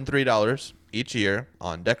 $103 each year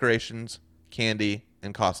on decorations, candy,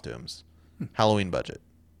 and costumes. Halloween budget.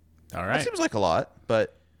 All right. That seems like a lot,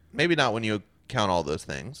 but maybe not when you count all those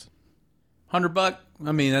things. $100.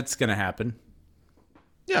 I mean, that's gonna happen.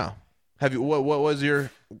 Yeah. Have you? Where's your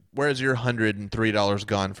 $103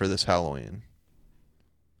 gone for this Halloween?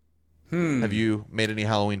 Have you made any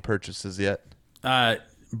Halloween purchases yet?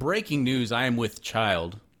 Breaking news: I am with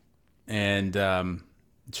child, and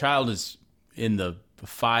child is in the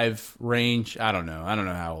 5 range. I don't know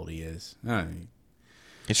how old he is.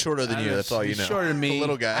 He's shorter than you. That's all you know. He's shorter than me. A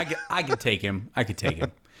little guy. I could take him.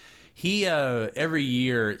 He every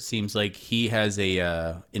year it seems like he has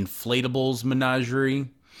a inflatables menagerie,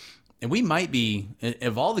 and we might be,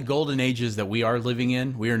 of all the golden ages that we are living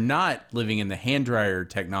in, we are not living in the hand dryer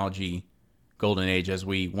technology golden age as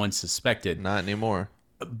we once suspected. Not anymore.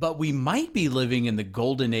 But we might be living in the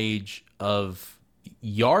golden age of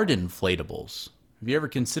yard inflatables. Have you ever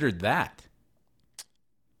considered that?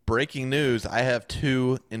 Breaking news, I have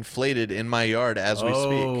 2 inflated in my yard as we speak.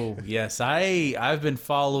 Oh, yes. I've been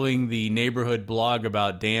following the neighborhood blog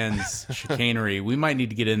about Dan's chicanery. We might need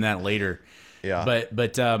to get in that later. Yeah.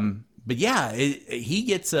 But yeah, he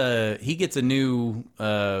gets a new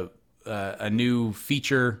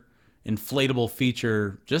feature, inflatable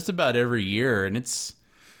feature just about every year, and it's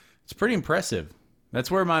pretty impressive.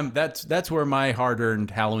 That's where my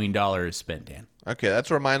hard-earned Halloween dollar is spent, Dan. Okay, that's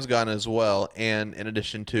where mine's gone as well, and in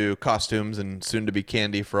addition to costumes and soon-to-be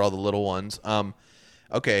candy for all the little ones.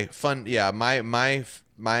 Okay, fun. Yeah, my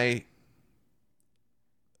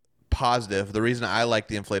positive, the reason I like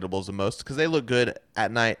the inflatables the most, because they look good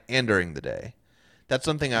at night and during the day. That's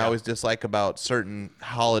something I always dislike about certain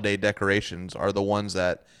holiday decorations, are the ones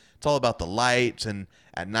that it's all about the lights, and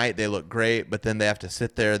at night they look great, but then they have to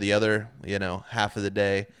sit there the other, half of the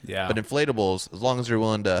day. Yeah. But inflatables, as long as you're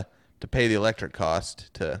willing to pay the electric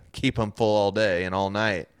cost to keep them full all day and all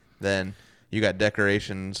night, then you got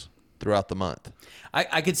decorations throughout the month.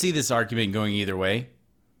 I could see this argument going either way,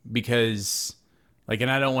 because, like, and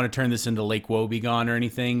I don't want to turn this into Lake Wobegon or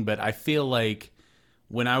anything, but I feel like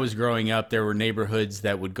when I was growing up, there were neighborhoods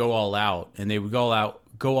that would go all out, and they would go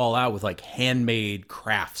all out with like handmade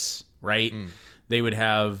crafts, right? They would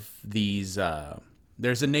have these.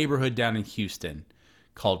 There's a neighborhood down in Houston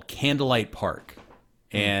called Candlelight Park,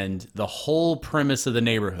 and the whole premise of the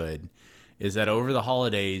neighborhood is that over the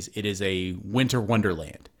holidays, it is a winter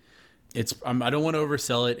wonderland. It's I don't want to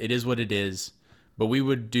oversell it. It is what it is. But we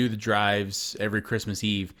would do the drives every Christmas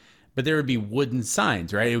Eve. But there would be wooden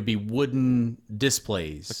signs, right? It would be wooden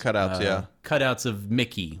displays. The cutouts, yeah. Cutouts of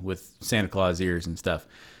Mickey with Santa Claus ears and stuff.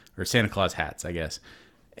 Or Santa Claus hats, I guess.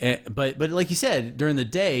 But like you said, during the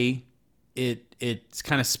day, it's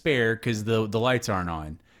kind of spare because the lights aren't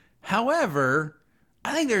on. However,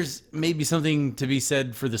 I think there's maybe something to be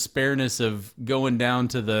said for the spareness of going down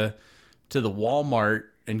to the Walmart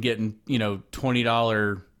and getting,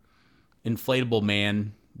 $20 inflatable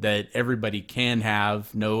man that everybody can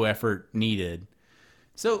have, no effort needed.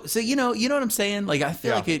 So you know what I'm saying? Like, I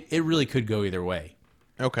feel like it really could go either way.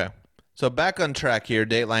 Okay. So back on track here,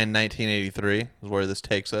 Dateline 1983 is where this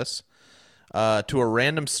takes us, to a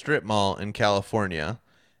random strip mall in California.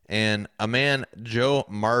 And a man, Joe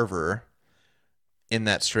Marver, in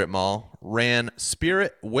that strip mall, ran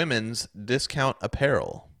Spirit Women's Discount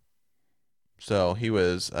Apparel. So he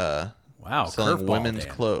was selling women's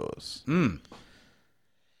clothes.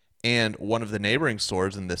 And one of the neighboring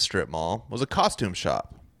stores in this strip mall was a costume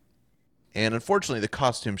shop. And unfortunately, the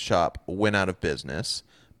costume shop went out of business.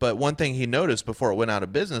 But one thing he noticed before it went out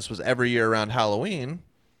of business was every year around Halloween,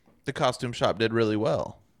 the costume shop did really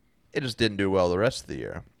well. It just didn't do well the rest of the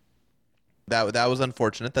year. That was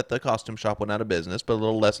unfortunate that the costume shop went out of business, but a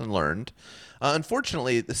little lesson learned.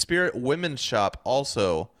 Unfortunately, the Spirit Women's shop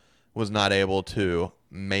also was not able to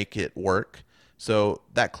make it work. So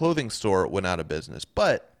that clothing store went out of business.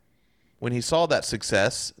 But when he saw that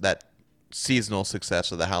success, that seasonal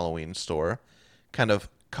success of the Halloween store, kind of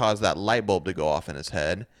caused that light bulb to go off in his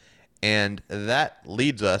head. And that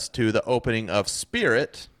leads us to the opening of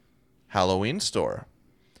Spirit Halloween store.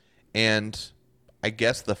 And I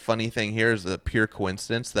guess the funny thing here is the pure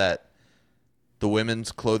coincidence that the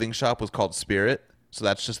women's clothing shop was called Spirit. So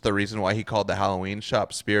that's just the reason why he called the Halloween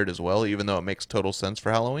shop Spirit as well, even though it makes total sense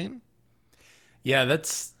for Halloween. Yeah,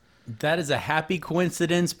 that is a happy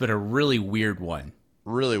coincidence, but a really weird one.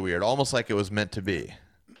 Really weird. Almost like it was meant to be.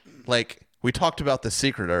 Like, we talked about The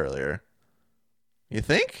Secret earlier. You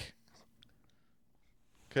think?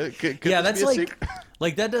 Could yeah, this that's be a secret?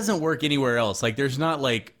 like that doesn't work anywhere else. Like, there's not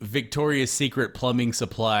like Victoria's Secret plumbing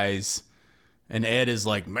supplies, and Ed is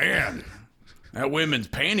like, man, that women's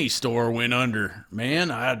panty store went under. Man,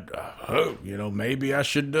 maybe I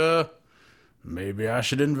should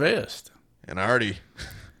invest. And I already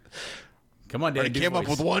Come on, Dad. came up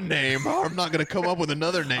with one name. I'm not going to come up with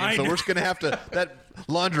another name, so we're just going to have to. That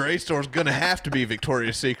lingerie store is going to have to be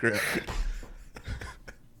Victoria's Secret.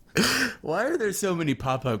 Why are there so many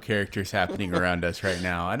pop-up characters happening around us right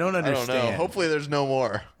now? I don't understand. I don't know. Hopefully, there's no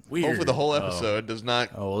more. Weird. Hopefully, the whole episode does not.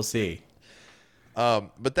 Oh, we'll see.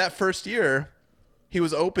 But that first year, he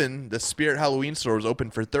was open. The Spirit Halloween store was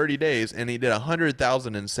open for 30 days, and he did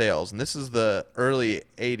 $100,000 in sales. And this is the early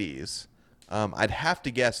 80s. I'd have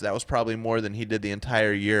to guess that was probably more than he did the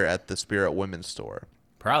entire year at the Spirit Women's store.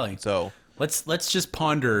 Probably. So let's just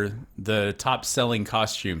ponder the top selling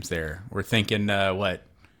costumes there. We're thinking what?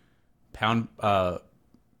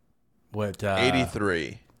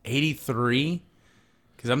 83. 83?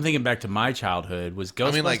 Because I'm thinking back to my childhood. Was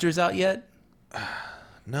Ghostbusters out yet?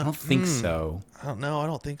 No, I don't think so. I don't know. I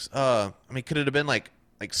don't think so. Could it have been like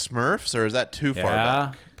Smurfs, or is that too far Yeah,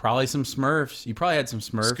 back? probably some Smurfs. You probably had some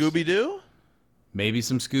Smurfs. Scooby-Doo? Maybe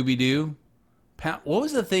some Scooby-Doo. What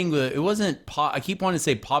was the thing? It wasn't I keep wanting to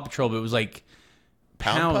say Paw Patrol, but it was like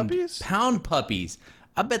Pound Puppies? Pound Puppies.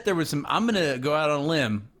 I bet there was some. I'm gonna go out on a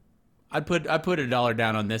limb. I put $1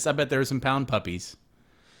 down on this. I bet there were some Pound Puppies.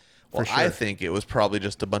 Well, sure. I think it was probably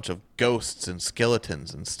just a bunch of ghosts and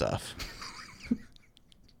skeletons and stuff.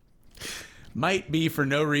 Might be for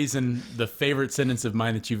no reason the favorite sentence of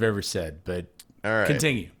mine that you've ever said, but All right.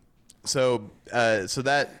 continue. So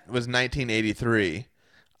that was 1983.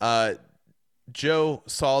 Joe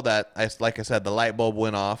saw that, like I said, the light bulb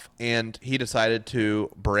went off, and he decided to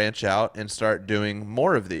branch out and start doing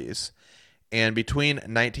more of these. And between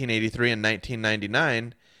 1983 and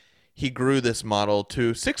 1999, he grew this model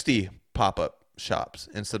to 60 pop-up shops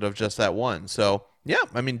instead of just that one. So, yeah,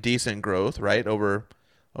 decent growth, right? Over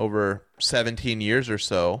 17 years or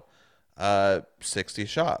so, 60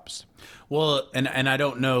 shops. Well, and I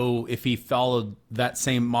don't know if he followed that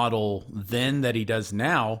same model then that he does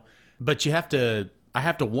now, but you have to I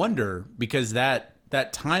have to wonder because that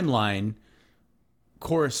timeline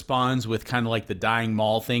corresponds with kind of like the dying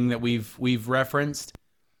mall thing that we've referenced.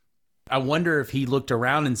 I wonder if he looked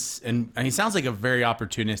around and he sounds like a very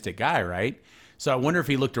opportunistic guy, right? So I wonder if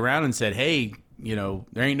he looked around and said, "Hey, there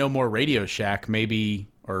ain't no more Radio Shack, maybe,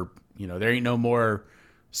 or there ain't no more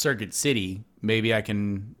Circuit City. Maybe I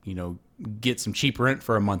can, get some cheap rent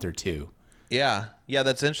for a month or two." Yeah,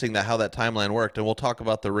 that's interesting how that timeline worked, and we'll talk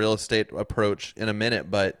about the real estate approach in a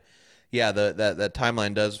minute. But yeah, that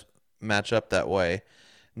timeline does match up that way.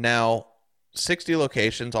 Now, 60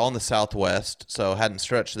 locations, all in the Southwest, so hadn't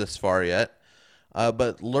stretched this far yet.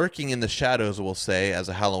 But lurking in the shadows, we'll say, as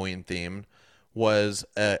a Halloween theme, was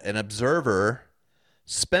an observer,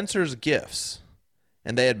 Spencer's Gifts,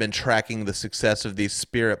 and they had been tracking the success of these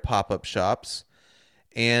spirit pop-up shops.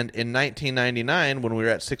 And in 1999, when we were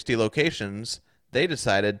at 60 locations, they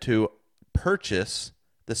decided to purchase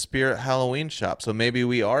the Spirit Halloween shop. So maybe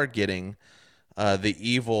we are getting the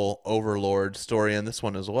evil overlord story in this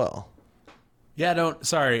one as well. Yeah,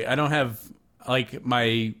 I don't have like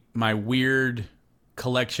my weird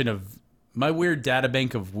collection of my weird data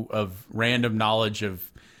bank of random knowledge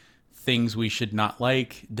of things we should not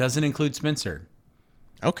like doesn't include Spencer.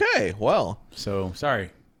 Okay, well. So, sorry.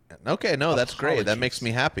 Okay, no, that's great. That makes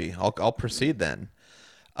me happy. I'll proceed then.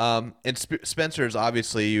 And Spencer's,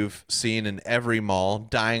 obviously, you've seen in every mall,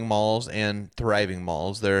 dying malls and thriving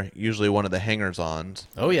malls. They're usually one of the hangers-ons.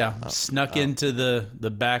 Oh yeah, snuck into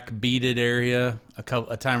the back beaded area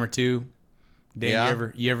a time or two. Dan,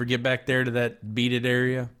 Yeah. you ever get back there to that beaded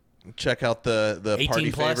area? Check out the 18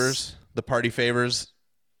 party plus? favors. The party favors.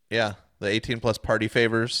 Yeah, the 18-plus party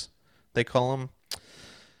favors, they call them.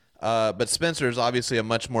 But Spencer's obviously a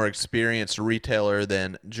much more experienced retailer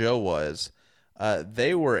than Joe was.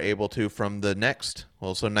 They were able to, from the next, so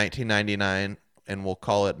 1999, and we'll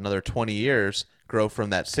call it another 20 years, grow from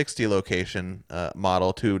that 60 location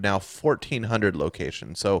model to now 1,400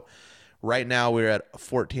 locations. So right now we're at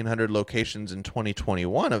 1,400 locations in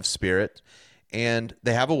 2021 of Spirit, and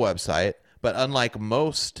they have a website. But unlike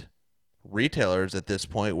most retailers at this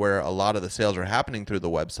point, where a lot of the sales are happening through the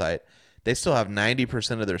website, they still have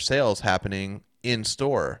 90% of their sales happening in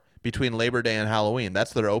store between Labor Day and Halloween.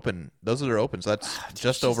 Those are their open. So that's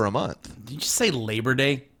just over a month. Did you just say Labor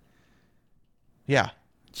Day? Yeah.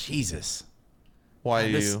 Jesus.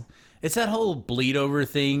 Why do you? It's that whole bleed over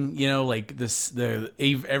thing, like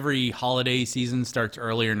every holiday season starts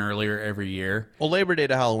earlier and earlier every year. Well, Labor Day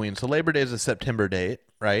to Halloween. So Labor Day is a September date,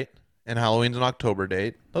 right? And Halloween's an October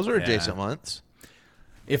date. Those are adjacent months.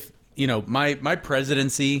 If my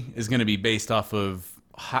presidency is going to be based off of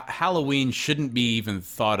Halloween shouldn't be even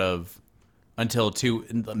thought of until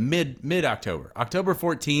mid October. October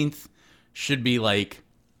 14th should be like,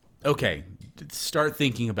 okay, start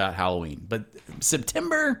thinking about Halloween. But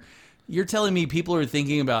September, you're telling me people are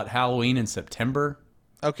thinking about Halloween in September?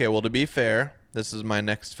 Okay, well, to be fair, this is my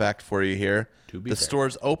next fact for you here. The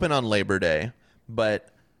stores open on Labor Day, but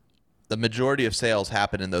the majority of sales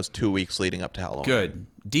happen in those 2 weeks leading up to Halloween. Good.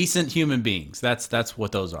 Decent human beings. That's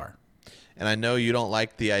what those are. And I know you don't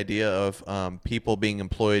like the idea of people being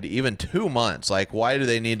employed even 2 months. Like, why do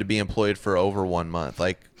they need to be employed for over 1 month?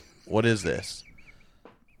 Like, what is this?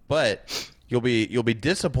 But you'll be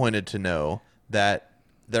disappointed to know that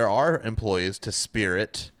there are employees to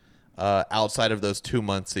Spirit outside of those 2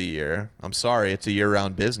 months a year. I'm sorry, it's a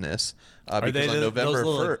year-round business. Because on November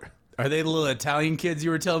 1st... Are they the little Italian kids you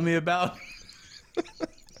were telling me about?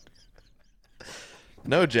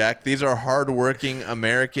 No, Jack. These are hardworking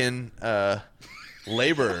American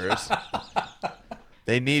laborers.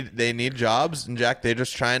 They need jobs, and Jack, they're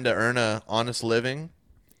just trying to earn a honest living.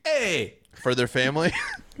 Hey, for their family.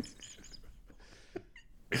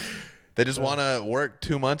 They just want to work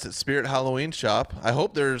 2 months at Spirit Halloween Shop. I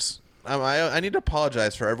hope there's. I need to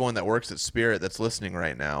apologize for everyone that works at Spirit that's listening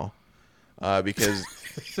right now, because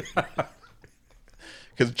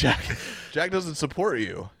Jack doesn't support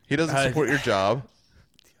you. He doesn't support your job.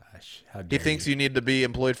 Gosh, how dare He thinks you need to be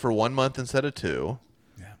employed for 1 month instead of 2.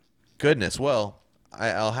 Yeah. Goodness. Well,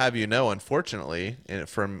 I'll have you know, unfortunately,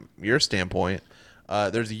 from your standpoint,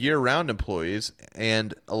 there's year-round employees,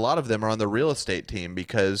 and a lot of them are on the real estate team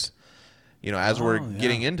because, as we're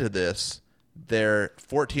getting into this, they're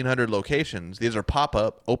 1,400 locations. These are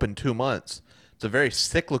pop-up, open 2 months. It's a very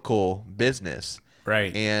cyclical business.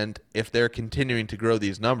 Right. And if they're continuing to grow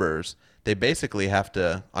these numbers, they basically have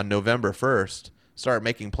to, on November 1st, start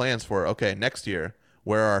making plans for, okay, next year,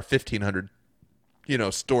 where are 1,500,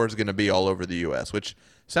 stores going to be all over the U.S., which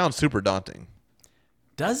sounds super daunting.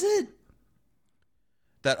 Does it?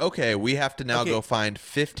 That, okay, we have to now go find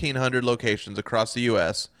 1,500 locations across the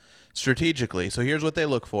U.S. strategically. So here's what they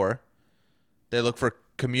look for. They look for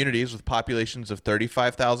communities with populations of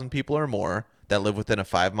 35,000 people or more that live within a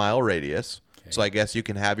 5-mile radius. Okay. So I guess you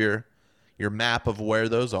can have your map of where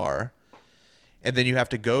those are. And then you have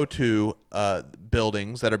to go to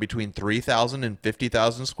buildings that are between 3,000 and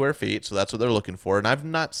 50,000 square feet. So that's what they're looking for. And I've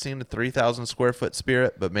not seen a 3,000 square foot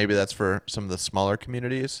Spirit, but maybe that's for some of the smaller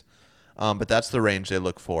communities. But that's the range they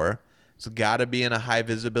look for. It's got to be in a high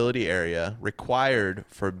visibility area, required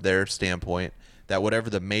from their standpoint that whatever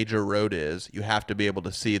the major road is, you have to be able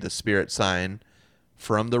to see the Spirit sign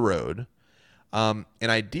from the road. And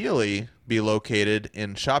ideally be located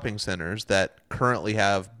in shopping centers that currently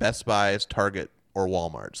have Best Buys, Target, or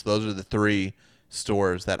Walmart. So those are the 3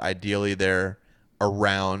 stores that ideally they're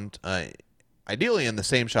around, ideally in the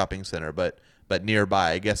same shopping center, but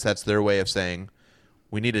nearby. I guess that's their way of saying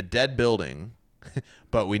we need a dead building,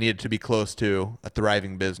 but we need it to be close to a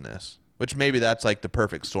thriving business, which maybe that's like the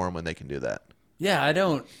perfect storm when they can do that. Yeah, I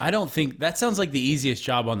don't think that sounds like the easiest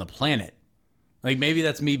job on the planet. Like maybe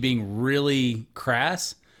that's me being really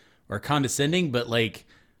crass or condescending, but like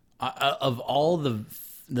of all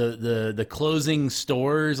the closing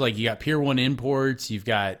stores, like you got Pier 1 Imports, you've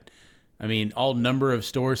got, I mean, all number of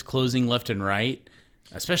stores closing left and right,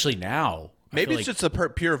 especially now. Maybe it's just a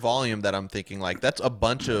pure volume that I'm thinking like that's a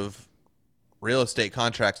bunch of real estate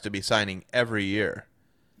contracts to be signing every year.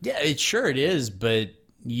 Yeah, it is, but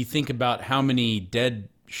you think about how many dead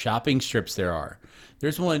shopping strips there are.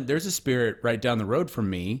 There's a Spirit right down the road from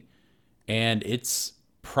me, and it's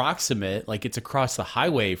proximate, like it's across the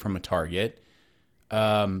highway from a Target.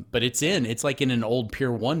 But it's like in an old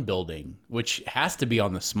Pier 1 building, which has to be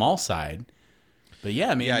on the small side. But yeah,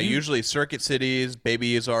 I mean, usually Circuit Cities,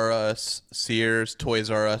 Babies R Us, Sears, Toys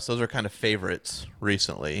R Us, those are kind of favorites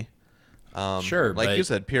recently. Sure, like you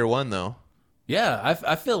said, Pier 1 though. Yeah,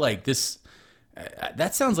 I feel like this.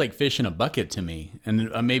 That sounds like fish in a bucket to me, and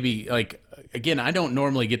maybe like again, I don't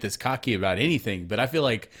normally get this cocky about anything, but I feel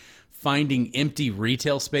like finding empty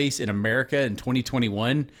retail space in America in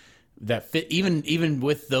 2021 that fit even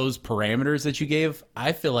with those parameters that you gave,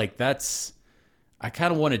 I feel like I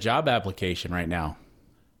kind of want a job application right now.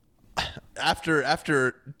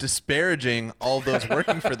 After disparaging all those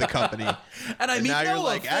working for the company, and I mean, now you're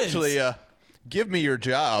like, actually, give me your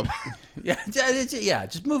job. Yeah,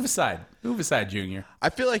 just move aside. Move aside, Junior.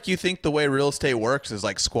 I feel like you think the way real estate works is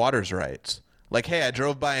like squatters' rights. Like, hey, I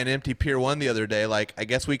drove by an empty Pier 1 the other day. Like, I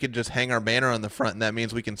guess we could just hang our banner on the front, and that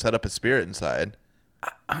means we can set up a Spirit inside.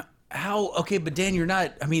 How? Okay, but Dan, you're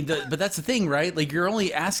not. I mean, but that's the thing, right? Like, you're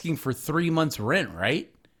only asking for 3 months' rent, right?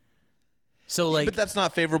 So, like, but that's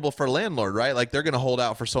not favorable for landlord, right? Like, they're going to hold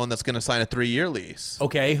out for someone that's going to sign a 3-year lease.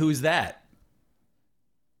 Okay, who's that?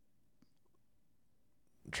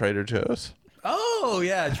 Trader Joe's. Oh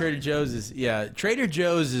yeah, Trader Joe's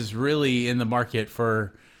is really in the market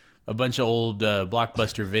for a bunch of old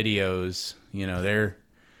Blockbuster videos. You know,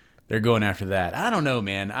 they're going after that. I don't know,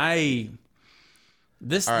 man.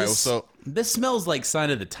 This smells like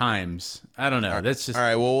sign of the times. I don't know. That's just all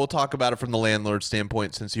right. Well, we'll talk about it from the landlord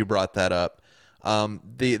standpoint since you brought that up.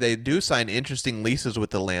 They do sign interesting leases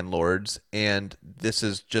with the landlords, and this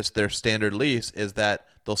is just their standard lease. Is that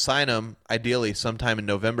they'll sign them ideally sometime in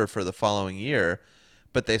November for the following year,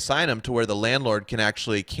 but they sign them to where the landlord can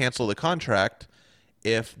actually cancel the contract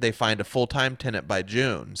if they find a full-time tenant by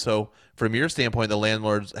June. So from your standpoint, the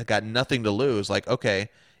landlords have got nothing to lose. Like, okay,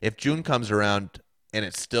 if June comes around and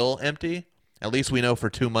it's still empty, at least we know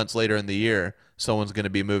for 2 months later in the year, someone's going to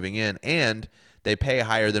be moving in, and they pay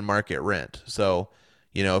higher than market rent. So,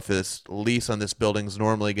 you know, if this lease on this building is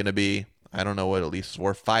normally going to be, I don't know what a lease is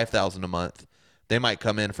worth, $5,000 a month, they might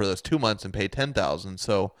come in for those 2 months and pay $10,000.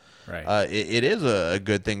 So right. It is a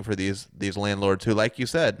good thing for these landlords who, like you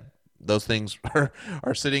said, those things are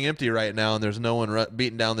sitting empty right now, and there's no one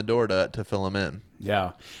beating down the door to fill them in.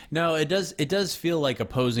 Yeah. No, it does feel like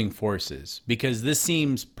opposing forces, because this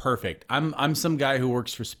seems perfect. I'm some guy who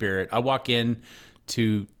works for Spirit. I walk in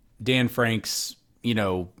to Dan Frank's,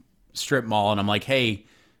 strip mall, and I'm like, hey,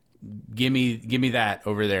 give me that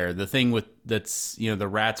over there. The thing that's the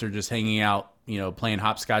rats are just hanging out, playing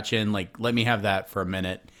hopscotch in, like, let me have that for a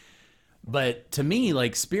minute. But to me,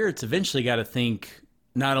 like, Spirit's eventually got to think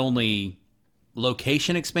not only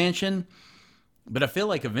location expansion, but I feel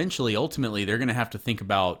like ultimately, they're going to have to think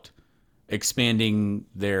about expanding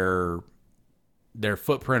their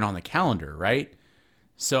footprint on the calendar, right?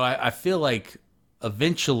 So I feel like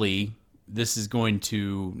eventually this is going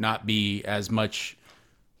to not be as much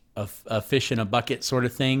a fish in a bucket sort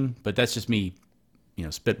of thing, but that's just me,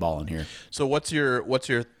 spitballing here. So what's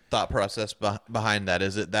your thought process behind that?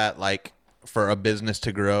 Is it that, like, for a business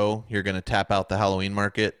to grow, you're going to tap out the Halloween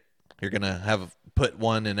market You're gonna have put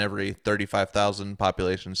one in every 35,000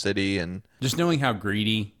 population city, and Just knowing how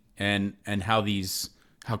greedy and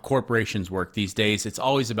how corporations work these days, it's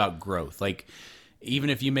always about growth. Like even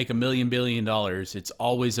if you make $1 billion, it's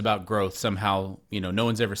always about growth somehow. No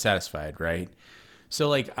one's ever satisfied, right? So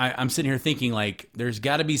like I'm sitting here thinking like there's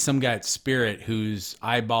got to be some guy at Spirit who's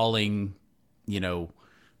eyeballing,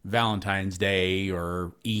 Valentine's Day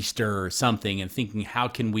or Easter or something, and thinking how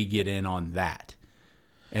can we get in on that?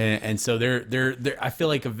 And so they're I feel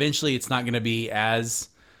like eventually it's not going to be as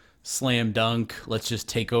slam dunk. Let's just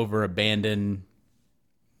take over, abandon,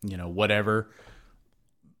 whatever.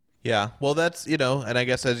 yeah, well, that's and I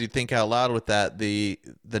guess as you think out loud with that, the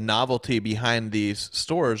novelty behind these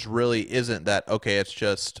stores really isn't that okay. It's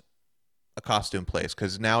just a costume place,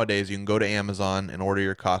 because nowadays you can go to Amazon and order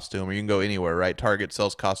your costume, or you can go anywhere, right? Target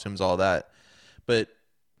sells costumes, all that, but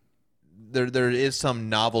there is some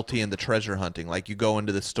novelty in the treasure hunting. Like you go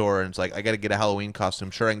into the store and it's like, I got to get a Halloween costume.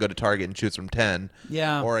 Sure, I can go to Target and choose from 10.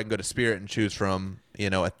 Yeah. Or I can go to Spirit and choose from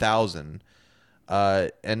 1,000.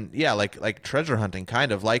 And yeah, like treasure hunting,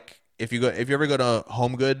 kind of like if you ever go to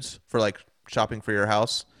Home Goods for like shopping for your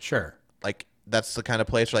house. Sure. Like that's the kind of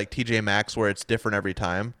place, or like TJ Maxx, where it's different every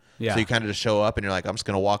time. Yeah. So you kind of just show up and you're like, I'm just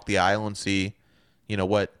gonna walk the aisle and see,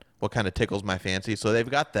 what kind of tickles my fancy. So they've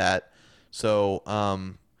got that. So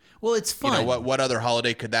Well, it's fun. what other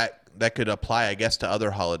holiday could that could apply, I guess, to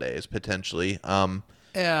other holidays potentially. Yeah.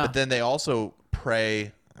 But then they also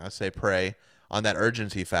prey on that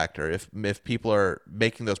urgency factor. If people are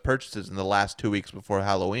making those purchases in the last 2 weeks before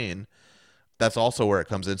Halloween, that's also where it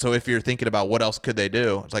comes in. So if you're thinking about what else could they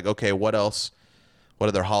do, it's like, okay, what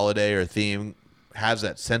other holiday or theme has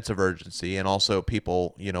that sense of urgency, and also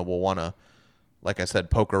people, will want to, like I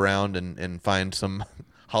said, poke around and find some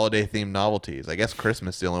holiday themed novelties. I guess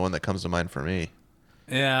Christmas is the only one that comes to mind for me.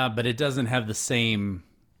 Yeah, but it doesn't have the same.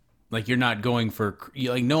 Like you're not going for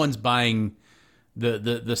like no one's buying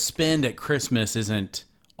the spend at Christmas isn't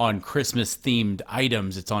on Christmas themed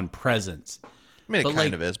items. It's on presents. I mean, But it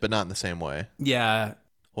kind of is, but not in the same way. Yeah.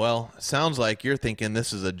 Well, sounds like you're thinking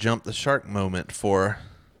this is a jump the shark moment for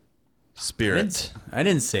Spirit. I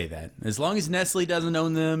didn't say that. As long as Nestle doesn't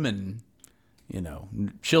own them and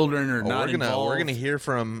children are not involved. We're gonna hear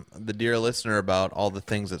from the dear listener about all the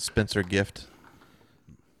things that Spencer Gift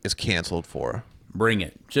is canceled for. Bring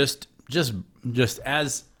it. Just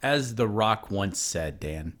as The Rock once said,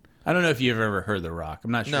 Dan. I don't know if you've ever heard The Rock.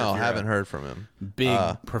 I'm not sure. No, if I haven't heard from him. Big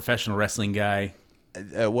professional wrestling guy.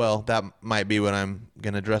 Well, that might be what I'm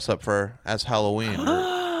gonna dress up for as Halloween.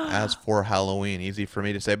 Or as for Halloween, easy for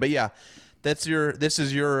me to say. But yeah, this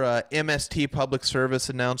is your MST public service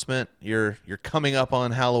announcement. You're coming up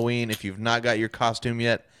on Halloween. If you've not got your costume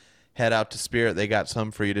yet, head out to Spirit. They got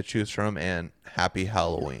some for you to choose from, and happy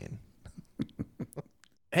Halloween.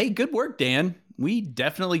 Hey, good work, Dan. We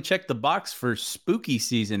definitely checked the box for spooky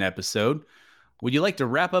season episode. Would you like to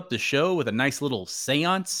wrap up the show with a nice little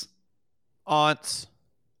seance? Aunts.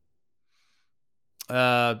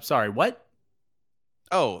 Sorry, what?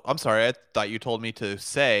 Oh, I'm sorry. I thought you told me to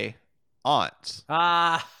say aunts.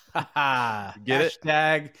 Get it?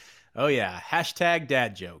 Hashtag, oh yeah, hashtag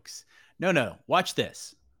dad jokes. No, watch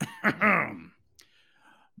this.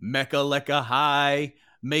 Mecca lecca high,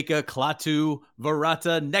 make a klatu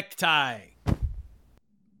varata necktie.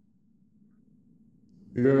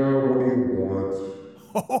 Yeah, what do you want?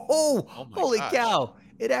 Oh, my holy gosh. cow.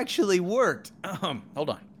 It actually worked. Hold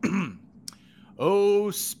on. Oh,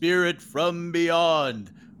 spirit from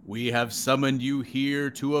beyond, we have summoned you here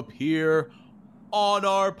to appear on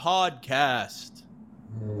our podcast.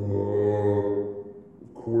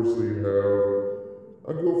 Of course they have.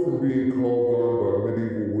 I go from being called on by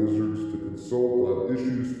medieval wizards to consult on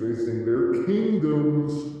issues facing their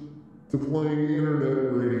kingdoms to playing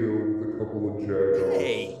internet radio with a couple of jackoffs.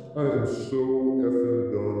 Hey. I am so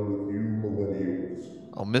effing done with you millennials.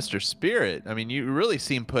 Oh, Mr. Spirit. I mean, you really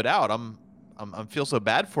seem put out. I feel so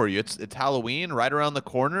bad for you. It's Halloween right around the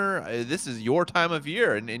corner. This is your time of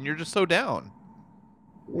year, and you're just so down.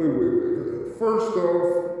 Wait. First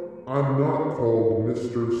off, I'm not called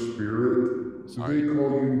Mr. Spirit. So they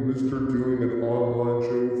call you Mr. Doing an online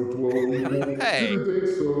show for 12 people? Hey. Didn't think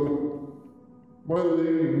so. My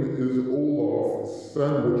name is Olaf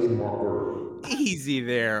Sandwichmacher. Easy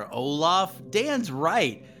there, Olaf. Dan's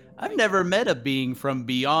right. I've never met a being from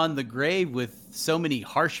beyond the grave with so many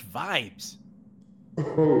harsh vibes.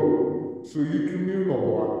 Oh, so you commune a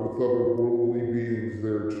lot with other worldly beings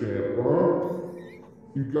there, champ, huh?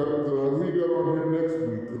 Who you got on here next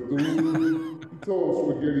week? Cthulhu? Tell us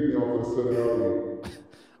spaghetti mouth and said howdy.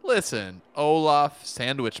 Listen, Olaf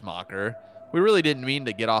Sandwichmacher, We really didn't mean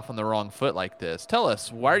to get off on the wrong foot like this. Tell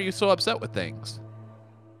us, why are you so upset with things?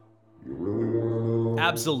 You really want to know?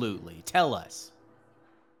 Absolutely. Tell us.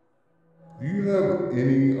 Do you have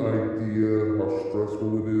any idea how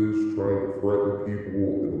stressful it is trying to threaten people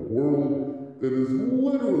in a world that is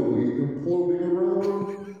literally imploding around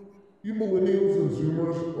them? You millennials and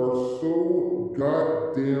zoomers are so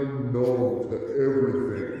goddamn numb to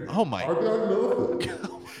everything. Oh my- I got nothing.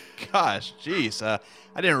 Gosh, jeez.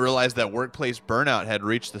 I didn't realize that workplace burnout had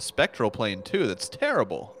reached the spectral plane too. That's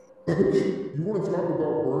terrible. You want to talk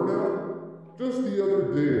about burnout? Just the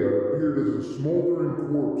other day, I appeared as a smoldering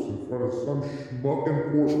corpse in front of some schmuck in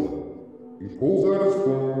Portland. He pulls out his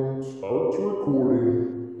phone, starts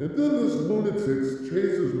recording, and then this lunatic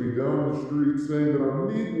chases me down the street saying that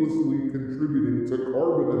I'm needlessly contributing to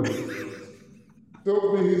carbon emissions.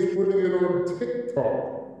 Tells me he's putting it on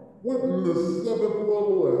TikTok. What in the seventh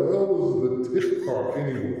level of hell is the TikTok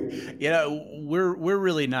anyway? You know, we're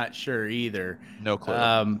really not sure either. No clue.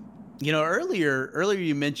 You know, earlier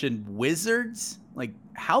you mentioned wizards. Like,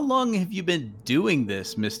 how long have you been doing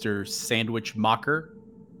this, Mr. Sandwich Mocker?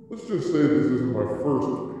 Let's just say this isn't my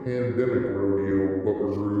first pandemic rodeo,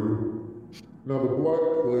 buckaroo. Now, the Black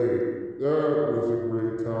Plague, that was a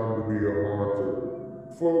great time to be a haunter.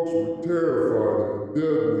 Folks were terrified of the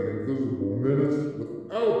deadly, invisible menace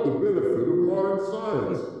without the benefit of modern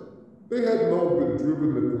science. They had not been driven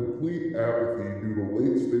to complete apathy due to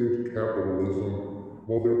late-stage capitalism,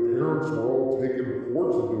 while their parents were all taking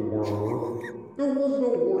horses to wormer. There was no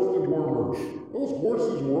horse to wormer. Those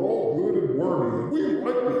horses were all good and wormy, and we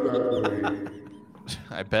liked it that way.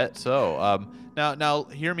 I bet so. Now,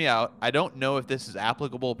 hear me out. I don't know if this is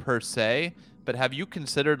applicable per se, but have you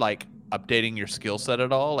considered like updating your skill set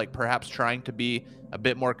at all? Like perhaps trying to be a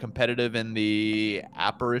bit more competitive in the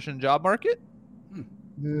apparition job market?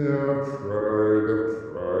 Yeah, I've tried.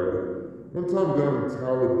 One time down in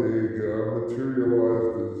Talladega, I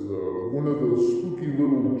materialized as one of those spooky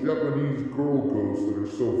little Japanese girl ghosts that are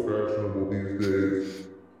so fashionable these days.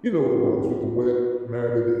 You know, the ones with the wet,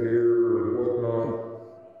 matted hair and whatnot.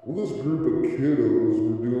 Well, this group of kiddos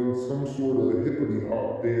were doing some sort of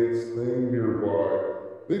hippity-hop dance thing nearby.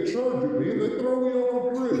 They charge at me and they throw me off a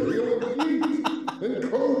bridge, yelling yeet and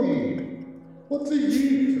Cody. What's a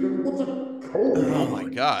yeet and what's a Cody? Oh my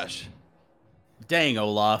gosh. Dang,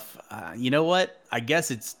 Olaf. You know what? I guess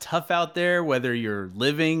it's tough out there, whether you're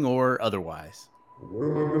living or otherwise. What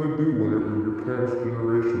am I gonna do whenever your parents'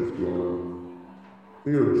 generation's gone?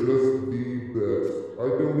 They are just the best. I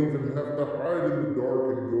don't even have to hide in the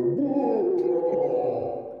dark and go, whoa.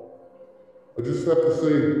 I just have to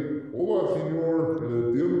say, hola, senor, in a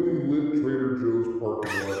dimly lit Trader Joe's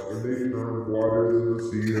parking lot, and they turn wider than the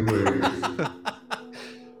sea and waves.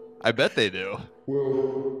 I bet they do.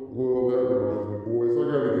 Well, that reminds me, boys. I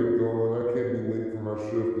gotta get going. I can't be late for my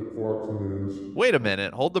shift at Fox News. Wait a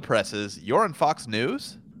minute. Hold the presses. You're on Fox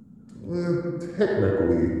News?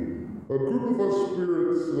 Technically. A group of us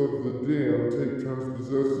spirits of the damned take turns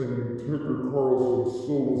possessing Tucker Carlson's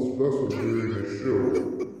soulless vessel during the show.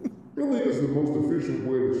 Really is the most efficient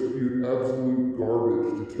way to spew absolute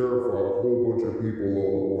garbage to terrify a whole bunch of people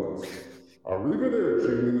all at once.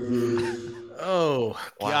 Arrivederci, losers. Oh,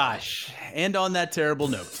 gosh. And on that terrible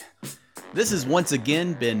note, this has once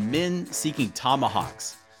again been Men Seeking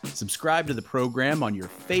Tomahawks. Subscribe to the program on your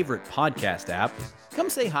favorite podcast app. Come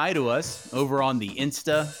say hi to us over on the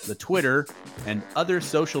Insta, the Twitter, and other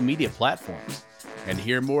social media platforms. And to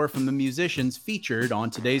hear more from the musicians featured on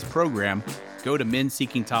today's program, go to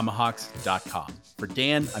menseekingtomahawks.com. For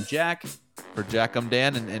Dan, I'm Jack. For Jack, I'm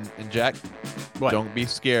Dan. And Jack, What? don't be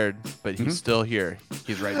scared, but he's still here.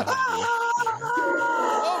 He's right behind you.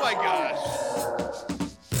 Oh my gosh.